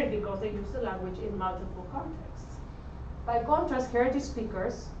and varied because they use the language in multiple contexts. By contrast, heritage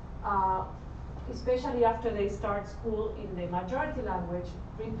speakers, especially after they start school in the majority language,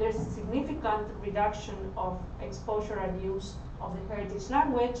 there's a significant reduction of exposure and use of the heritage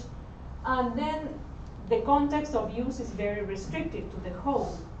language, and then the context of use is very restricted to the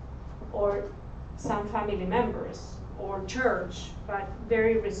home or some family members or church, but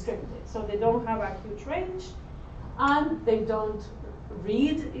very restricted. So they don't have a huge range, and they don't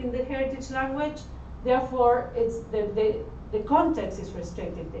read in the heritage language. Therefore, it's the context is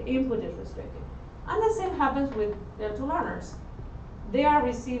restricted, the input is restricted. And the same happens with L2 learners. They are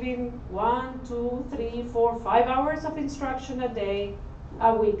receiving 1, 2, 3, 4, 5 hours of instruction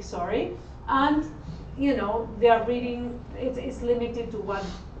a week, and you know they are reading. It's limited to what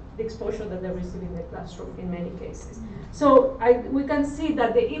the exposure that they receive in the classroom in many cases. So we can see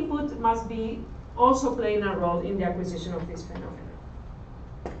that the input must be also playing a role in the acquisition of this phenomenon.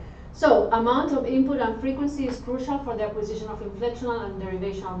 So amount of input and frequency is crucial for the acquisition of inflectional and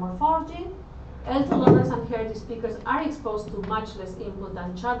derivational morphology. L2 learners and heritage speakers are exposed to much less input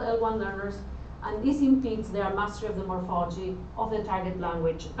than child L1 learners, and this impedes their mastery of the morphology of the target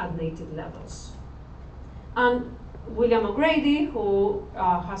language at native levels. And William O'Grady, who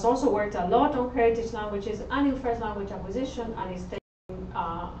has also worked a lot on heritage languages and in first language acquisition, and is taking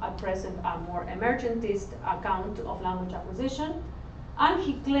a present a more emergentist account of language acquisition. And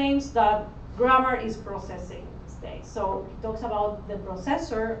he claims that grammar is processing state. So he talks about the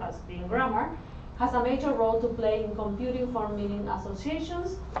processor as being grammar, has a major role to play in computing form meaning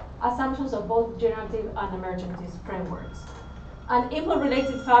associations, assumptions of both generative and emergentist frameworks. And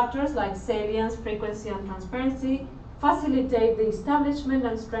input-related factors like salience, frequency, and transparency facilitate the establishment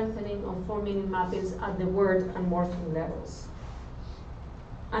and strengthening of form meaning mappings at the word and morpheme levels.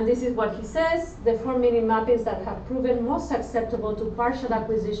 And this is what he says: the form meaning mappings that have proven most acceptable to partial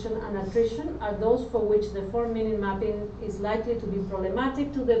acquisition and attrition are those for which the form meaning mapping is likely to be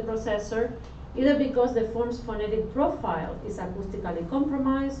problematic to the processor, either because the form's phonetic profile is acoustically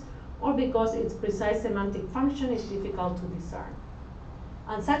compromised or because its precise semantic function is difficult to discern.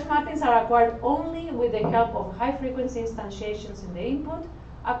 And such mappings are acquired only with the help of high-frequency instantiations in the input,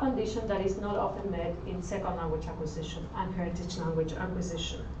 a condition that is not often met in second language acquisition and heritage language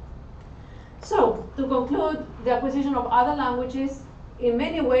acquisition. So, to conclude, the acquisition of other languages in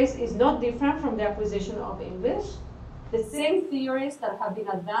many ways is not different from the acquisition of English. The same theories that have been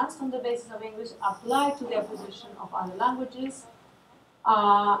advanced on the basis of English apply to the acquisition of other languages.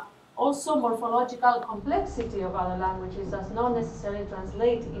 Also, morphological complexity of other languages does not necessarily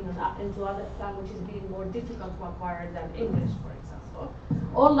translate into other languages being more difficult to acquire than English, for example.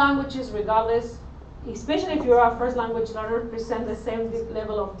 All languages, regardless, especially if you're a first language learner, present the same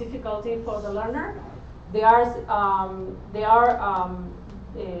level of difficulty for the learner. They are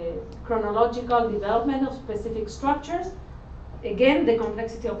chronological development of specific structures. Again, the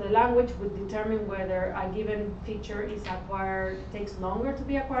complexity of the language would determine whether a given feature is acquired, takes longer to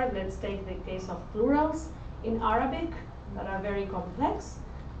be acquired. Let's take the case of plurals in Arabic that are very complex.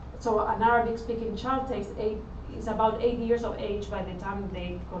 So an Arabic-speaking child is about 8 years of age by the time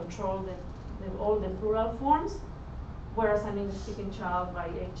they control all the plural forms, whereas an English-speaking child by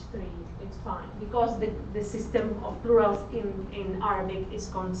age 3, it's fine. Because the system of plurals in Arabic is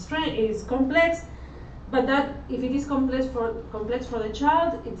complex, but that if it is complex for the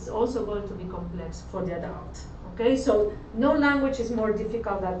child, it's also going to be complex for the adult. Okay, so no language is more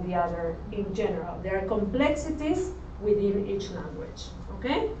difficult than the other in general. There are complexities within each language.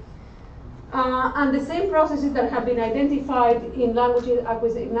 Okay, and the same processes that have been identified in language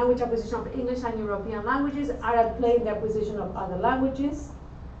acquisition of English and European languages are at play in the acquisition of other languages.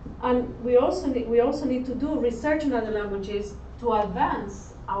 And we also need to do research in other languages to advance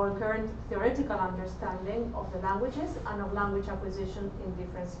our current theoretical understanding of the languages and of language acquisition in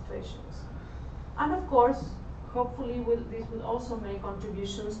different situations. And of course, hopefully this will also make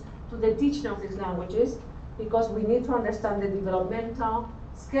contributions to the teaching of these languages, because we need to understand the developmental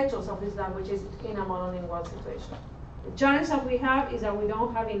schedules of these languages in a monolingual situation. The challenge that we have is that we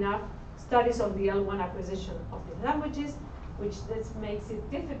don't have enough studies of the L1 acquisition of these languages, which this makes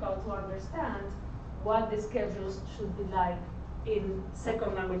it difficult to understand what the schedules should be like in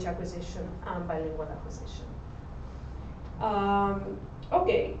second language acquisition and bilingual acquisition.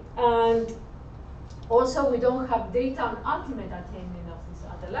 Okay, and also we don't have data on ultimate attainment of these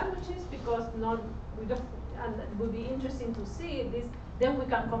other languages, because and it would be interesting to see this. Then we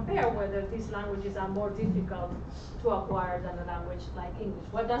can compare whether these languages are more difficult to acquire than a language like English.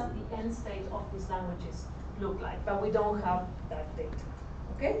 What does the end state of these languages look like? But we don't have that data.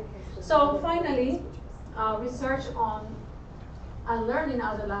 Okay. So finally, research on and learning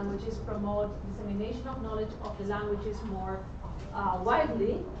other languages promote dissemination of knowledge of the languages more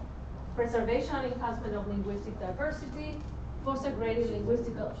widely, preservation and enhancement of linguistic diversity, foster greater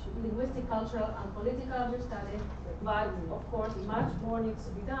linguistic, cultural, and political understanding, but of course much more needs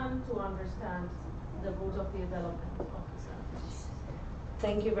to be done to understand the root of the development of these languages.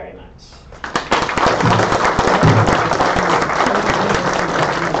 Thank you very much.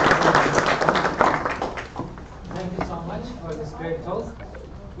 Thank you so much for this great talk.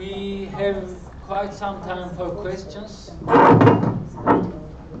 We have quite some time for questions.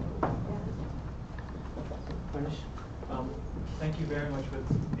 Thank you very much for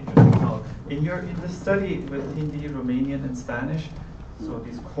this interesting talk. In the study with Hindi, Romanian, and Spanish, so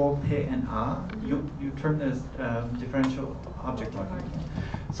these ko, pe, and a, you term as differential object marking.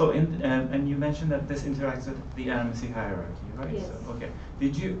 So and you mentioned that this interacts with the animacy hierarchy, right? Yes. So, okay.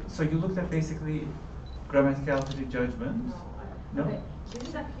 So you looked at basically grammaticality judgment? No? Okay. This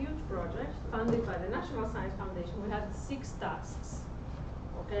is a huge project funded by the National Science Foundation. We had 6 tasks.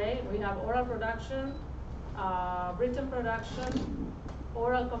 Okay, we have oral production, written production,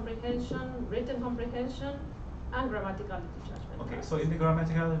 oral comprehension, written comprehension, and grammaticality judgment. Okay, tasks. so in the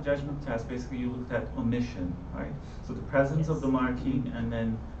grammaticality judgment test, basically you looked at omission, right? So the presence of the marking and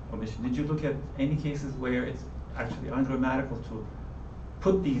then omission. Did you look at any cases where it's actually ungrammatical to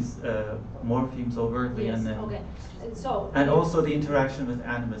put these morphemes overtly Yes, and then. okay. So. And also the interaction with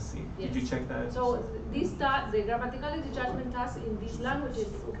animacy. Yes. Did you check that? So this the grammaticality judgment task in these languages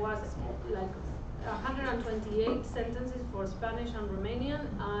was like 128 sentences for Spanish and Romanian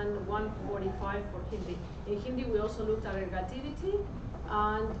and 145 for Hindi. In Hindi we also looked at ergativity,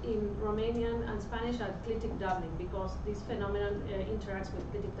 and in Romanian and Spanish at clitic doubling, because this phenomenon interacts with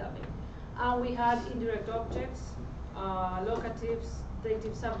clitic doubling. And we had indirect objects, locatives,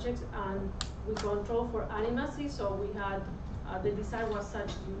 dative subjects, and we control for animacy. So we had the design was such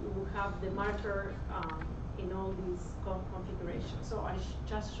you would have the marker in all these configurations. So I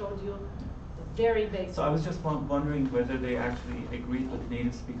just showed you the very basic. So I was just wondering whether they actually agreed with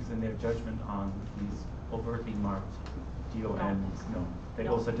native speakers in their judgment on these overtly marked DONs. No, they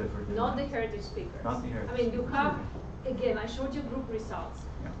No. also differed. Not the heritage speakers. Not the heritage. I mean, you have, again, I showed you group results.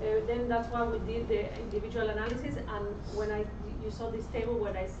 Yeah. Then that's why we did the individual analysis, and when you saw this table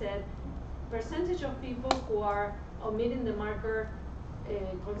where I said percentage of people who are omitting the marker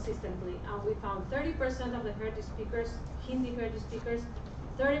consistently, and we found 30% of the heritage speakers, Hindi heritage speakers,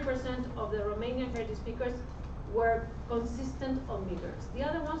 30% of the Romanian heritage speakers were consistent omitters. The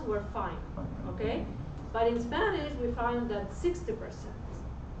other ones were fine, okay? But in Spanish, we found that 60%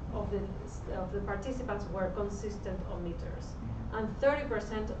 of the participants were consistent omitters, and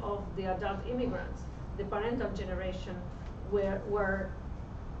 30% of the adult immigrants, the parental generation, were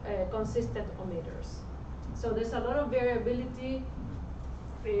consistent omitters. So there's a lot of variability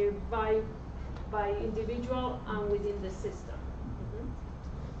by individual and within the system.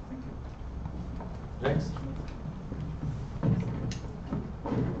 Thank you. Next.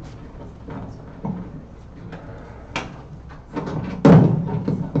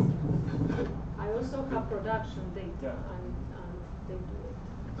 I also have production data, and they do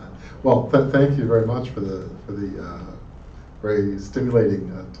it. Well, thank you very much for the very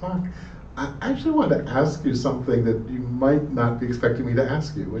stimulating talk. I actually wanted to ask you something that you might not be expecting me to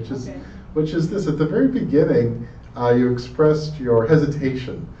ask you, which is this. At the very beginning, you expressed your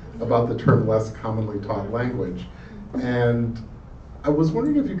hesitation about the term less commonly taught language. And I was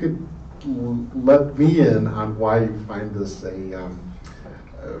wondering if you could let me in on why you find this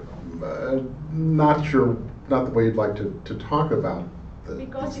not the way you'd like to talk about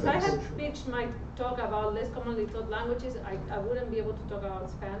Because these if I things. had pitched my talk about less commonly taught languages, I wouldn't be able to talk about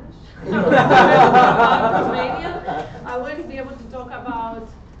Spanish. I wouldn't be able to talk about Romanian. I wouldn't be able to talk about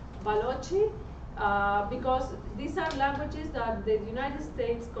Balochi, because these are languages that the United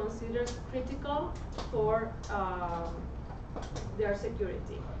States considers critical for their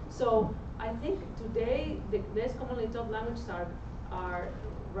security. So I think today the less commonly taught languages are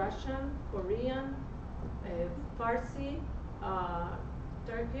Russian, Korean, Farsi,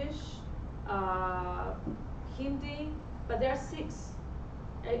 Turkish, Hindi, but there are 6.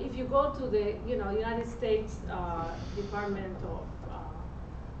 If you go to the United States Department of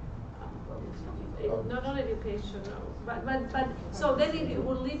not only education, but so then it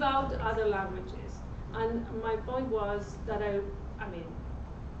will leave out other languages. And my point was that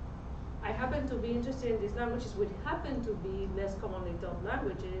I happen to be interested in these languages, which happen to be less commonly taught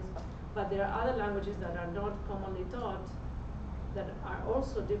languages, but there are other languages that are not commonly taught that are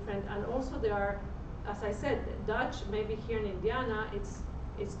also different, and also there are, as I said, Dutch, maybe here in Indiana, it's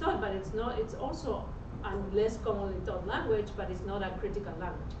taught, but it's not. It's also a less commonly taught language, but it's not a critical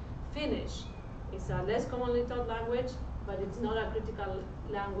language. Finnish is a less commonly taught language, but it's not a critical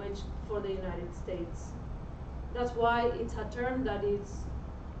language for the United States. That's why it's a term that it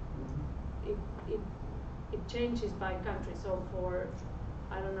changes by country. So for,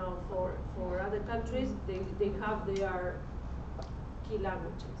 I don't know, for other countries, they have their key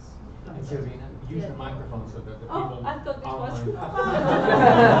languages. Silvina, use the microphone so that the people I thought this was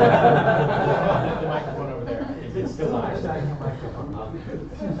the microphone over there. It's still live.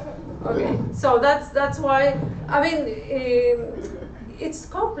 Okay, so that's why, it's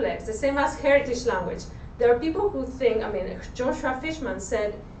complex, the same as heritage language. There are people who think, Joshua Fishman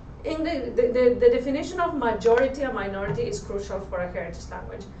said, the definition of majority and minority is crucial for a heritage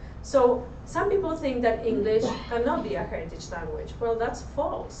language. So some people think that English cannot be a heritage language. Well, that's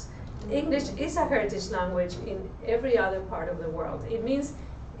false. English is a heritage language in every other part of the world. It means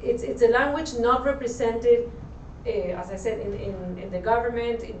it's a language not represented, as I said, in the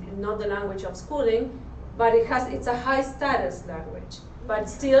government, not the language of schooling, but it's a high status language, but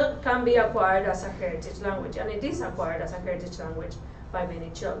still can be acquired as a heritage language, and it is acquired as a heritage language by many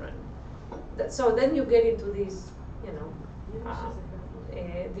children. So then you get into these,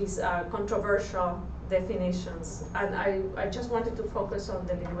 these controversial definitions, and I just wanted to focus on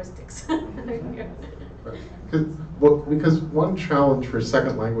the linguistics. Because one challenge for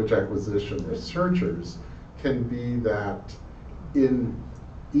second language acquisition researchers can be that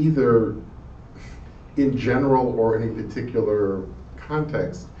either in general or in a particular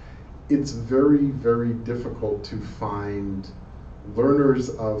context, it's very, very difficult to find learners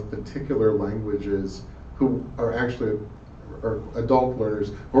of particular languages who are actually, or adult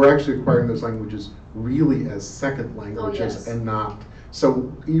learners who are actually acquiring those languages really as second languages. Yes. And not,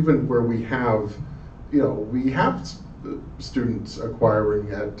 so even where we have, we have students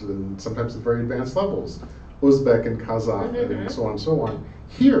acquiring at sometimes at very advanced levels, Uzbek and Kazakh and so on and so on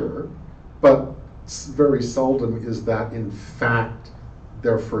here, but very seldom is that in fact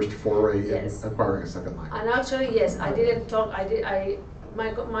their first foray Yes. in acquiring a second language. And actually, yes, I didn't talk.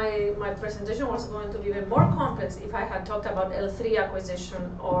 My presentation was going to be even more complex if I had talked about L3 acquisition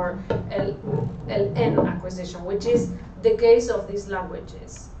or LN acquisition, which is the case of these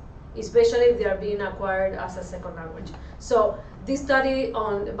languages, especially if they are being acquired as a second language. So this study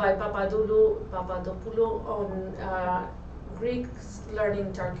by Papadopoulou on Greeks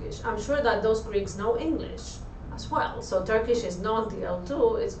learning Turkish. I'm sure that those Greeks know English as well. So Turkish is not the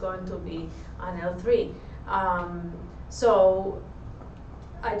L2, it's going to be an L3. So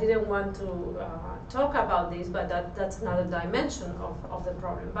I didn't want to talk about this, but that's another dimension of the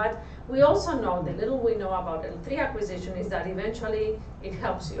problem. But we also know, the little we know about L3 acquisition is that eventually it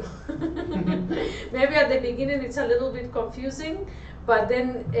helps you. Maybe at the beginning it's a little bit confusing, but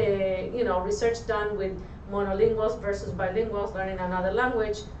then research done with monolinguals versus bilinguals learning another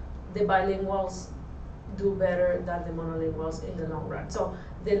language, the bilinguals do better than the monolinguals in the long run. So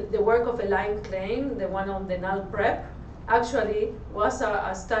the work of Elaine Klein, the one on the null prep, actually was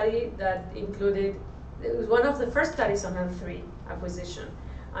a study that included, it was one of the first studies on L3 acquisition.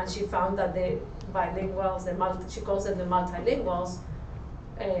 And she found that the bilinguals, she calls them the multilinguals,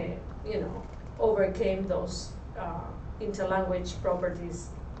 overcame those interlanguage properties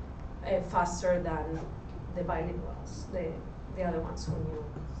faster than the bilinguals, the other ones who knew,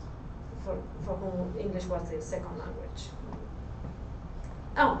 for whom English was the second language.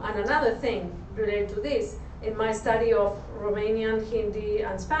 Oh, and another thing related to this, in my study of Romanian, Hindi,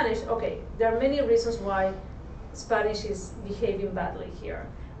 and Spanish, okay, there are many reasons why Spanish is behaving badly here.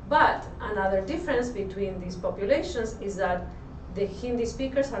 But another difference between these populations is that the Hindi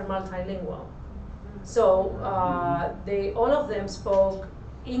speakers are multilingual. So all of them spoke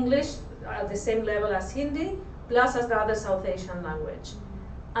English at the same level as Hindi, plus another South Asian language.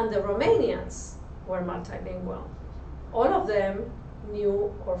 And the Romanians were multilingual. All of them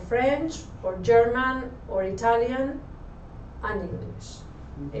knew or French, or German, or Italian, and English,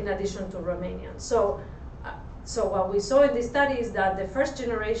 in addition to Romanian. So what we saw in this study is that the first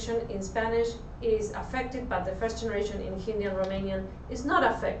generation in Spanish is affected, but the first generation in Hindi and Romanian is not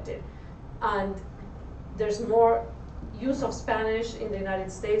affected. And there's more use of Spanish in the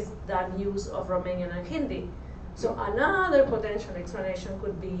United States than use of Romanian and Hindi. So another potential explanation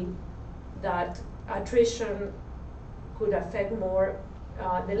could be that attrition could affect more,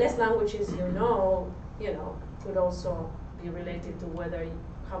 the less languages you know, could also be related to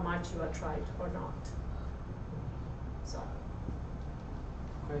how much you are tried or not. So.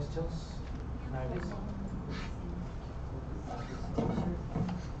 Questions?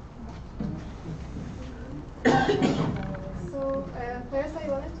 So first I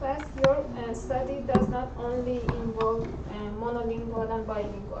wanted to ask, your study does not only involve monolingual and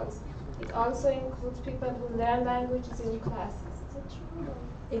bilinguals. It also includes people who learn languages in classes. Is it true?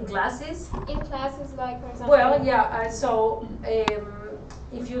 In classes? In classes, like for example. Well, yeah. So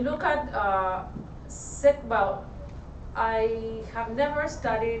if you look at I have never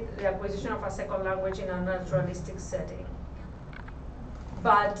studied the acquisition of a second language in a naturalistic setting.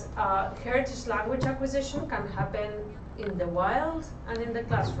 But heritage language acquisition can happen in the wild and in the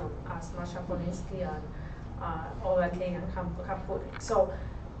classroom, as Masha Polinsky and Olga Kagan have put it. So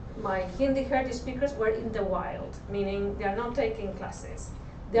my Hindi heritage speakers were in the wild, meaning they are not taking classes.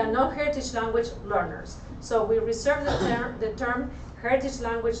 They are not heritage language learners. So we reserve the term heritage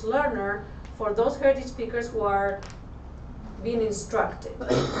language learner for those heritage speakers who are being instructed.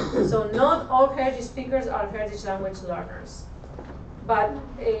 So not all heritage speakers are heritage language learners. But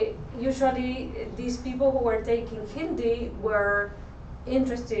usually these people who were taking Hindi were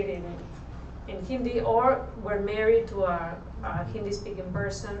interested in Hindi, or were married to a Hindi-speaking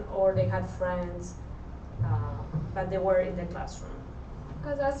person, or they had friends, but they were in the classroom.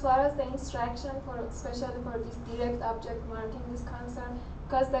 Because as far as the instruction, especially for this direct object marking is concerned,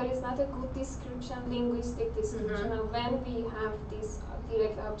 because there is not a good description, linguistic description of when we have this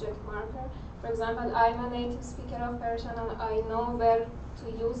direct object marker. For example, I'm a native speaker of Persian and I know where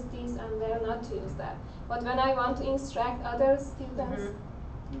to use this and where not to use that. But when I want to instruct other students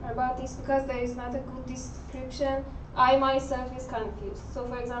about this, because there is not a good description, I myself is confused. So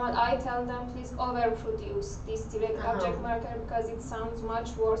for example, I tell them, please overproduce this direct object marker because it sounds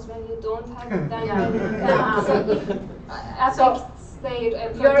much worse when you don't have it than so it affects their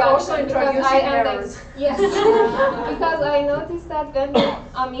production. You're also introducing errors. Yes, because I noticed that when they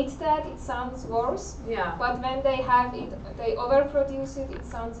omit that, it sounds worse. Yeah. But when they have it, they overproduce it, it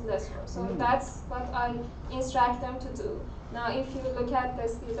sounds less worse. So that's what I instruct them to do. Now, if you look at the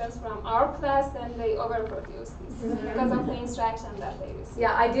students from our class, then they overproduce this because of the instruction that they receive.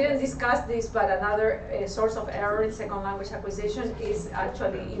 Yeah, I didn't discuss this, but another source of error in second language acquisition is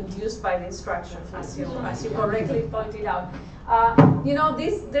actually induced by the instruction, as you correctly pointed out. You know,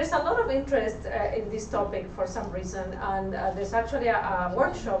 there's a lot of interest in this topic for some reason, and there's actually a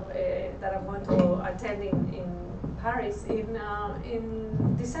workshop that I'm going to attend in Paris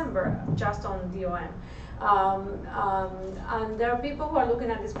in December, just on DOM. And there are people who are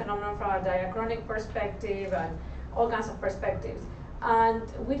looking at this phenomenon from a diachronic perspective and all kinds of perspectives. And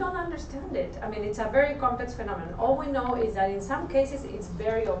we don't understand it. I mean, it's a very complex phenomenon. All we know is that in some cases it's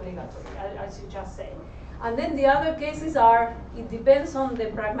very obligatory, as you just say. And then the other cases are, it depends on the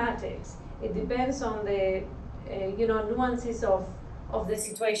pragmatics. It depends on the nuances of the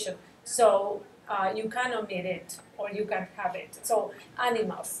situation. So you can omit it or you can have it. So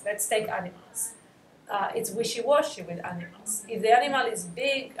animals, let's take animals. It's wishy-washy with animals. If the animal is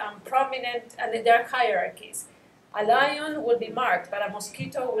big and prominent, and there are hierarchies, a lion will be marked, but a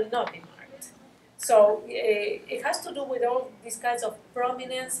mosquito will not be marked. So it has to do with all these kinds of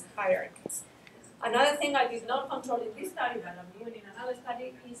prominence hierarchies. Another thing I did not control in this study, but I'm doing in another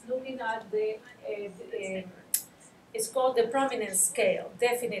study, is looking at it's called the prominence scale,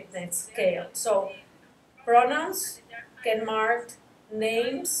 definiteness scale. So pronouns get marked,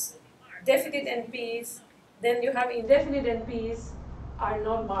 names, definite NPs, then you have indefinite NPs are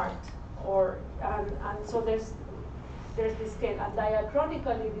not marked, and so there's this scale, and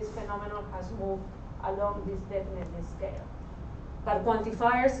diachronically this phenomenon has moved along this definiteness scale. But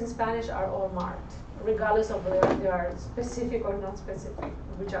quantifiers in Spanish are all marked, regardless of whether they are specific or not specific,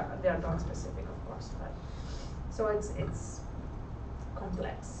 they are not specific, of course. But so it's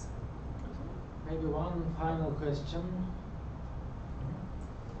complex. Maybe one final question.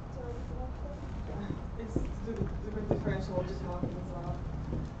 It's to do with differential object marking as well.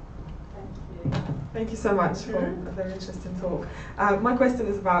 Thank you. Thank you so much for a very interesting talk. My question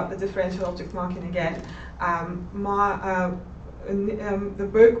is about the differential object marking again. The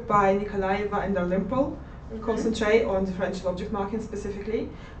book by Nikolaeva and Dalrymple concentrate on differential object marking specifically,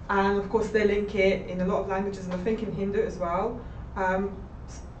 and of course they link it in a lot of languages, and I think in Hindu as well.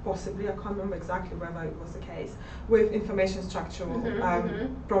 Possibly, I can't remember exactly whether it was the case, with information structure,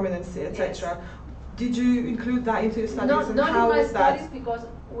 prominency, etc. Yes. Did you include that into your studies? Not and in my studies, because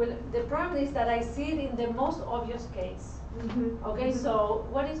the problem is that I see it in the most obvious case. Okay, so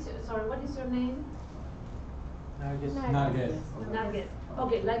what is your name? Narges.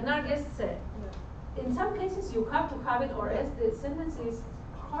 Okay, like Narges said, in some cases you have to have it, or else the sentence is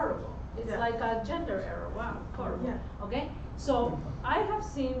horrible. It's like a gender error. Wow, horrible. Yeah. Okay, so I have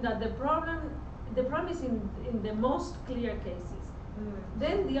seen that the problem is in the most clear cases.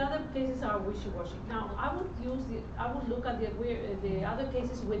 Then the other cases are wishy-washy. Now I would look at the other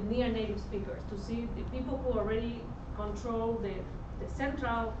cases with near native speakers to see the people who already control the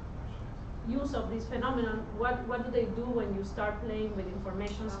central use of this phenomenon. What do they do when you start playing with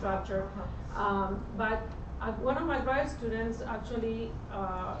information structure? But one of my grad students actually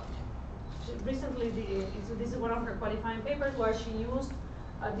recently, this is one of her qualifying papers where she used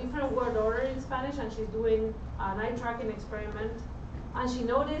a different word order in Spanish, and she's doing an eye tracking experiment. And she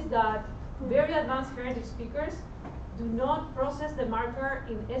noticed that very advanced heritage speakers do not process the marker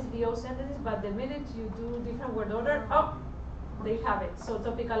in SVO sentences, but the minute you do different word order, they have it. So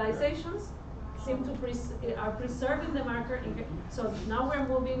topicalizations seem to are preserving the marker. So now we're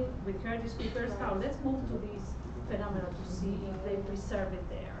moving with heritage speakers. Now let's move to these phenomena to see if they preserve it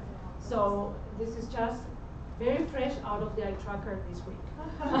there. So this is just very fresh out of the eye tracker this week.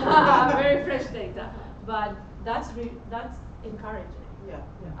 Very fresh data, but that's encouraging. Yeah.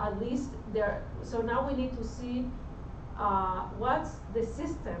 At least there. So now we need to see what's the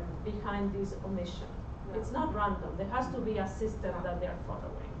system behind this omission. Yeah. It's not random. There has to be a system that they are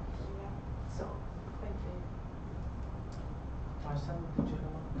following. Yeah. So, thank you. Marcel, did you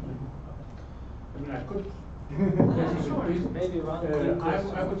have one? I mean, I could. Sure. Maybe one.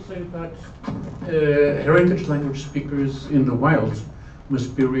 I would say that heritage language speakers in the wild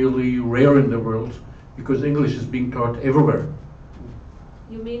must be really rare in the world because English is being taught everywhere.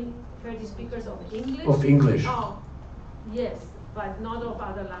 You mean heritage speakers of English? Of English. Oh, yes, but not of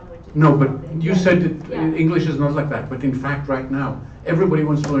other languages. No, but you Yes. said that Yeah. English is not like that. But in fact, right now, everybody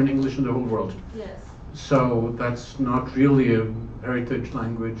wants to learn English in the whole world. Yes. So that's not really a heritage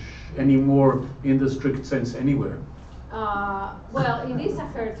language anymore in the strict sense anywhere. Well, it is a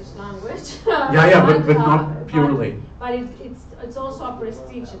heritage language. Yeah, but not purely. But it's also a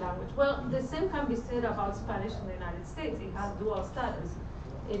prestige language. Well, the same can be said about Spanish in the United States. It has dual status.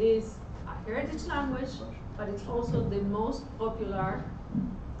 It is a heritage language, but it's also the most popular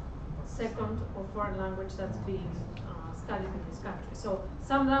second or foreign language that's being studied in this country. So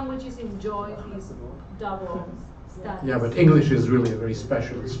some languages enjoy this double status. Yeah, but English is really a very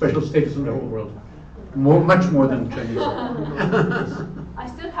special status in the whole world. Much more than Chinese. I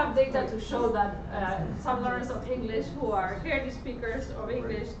still have data to show that some learners of English who are heritage speakers of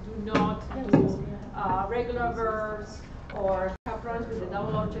English do not do regular verbs or have problems with the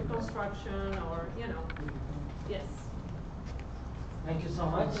double object construction or, yes. Thank you so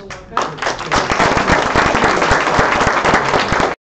much. You're welcome.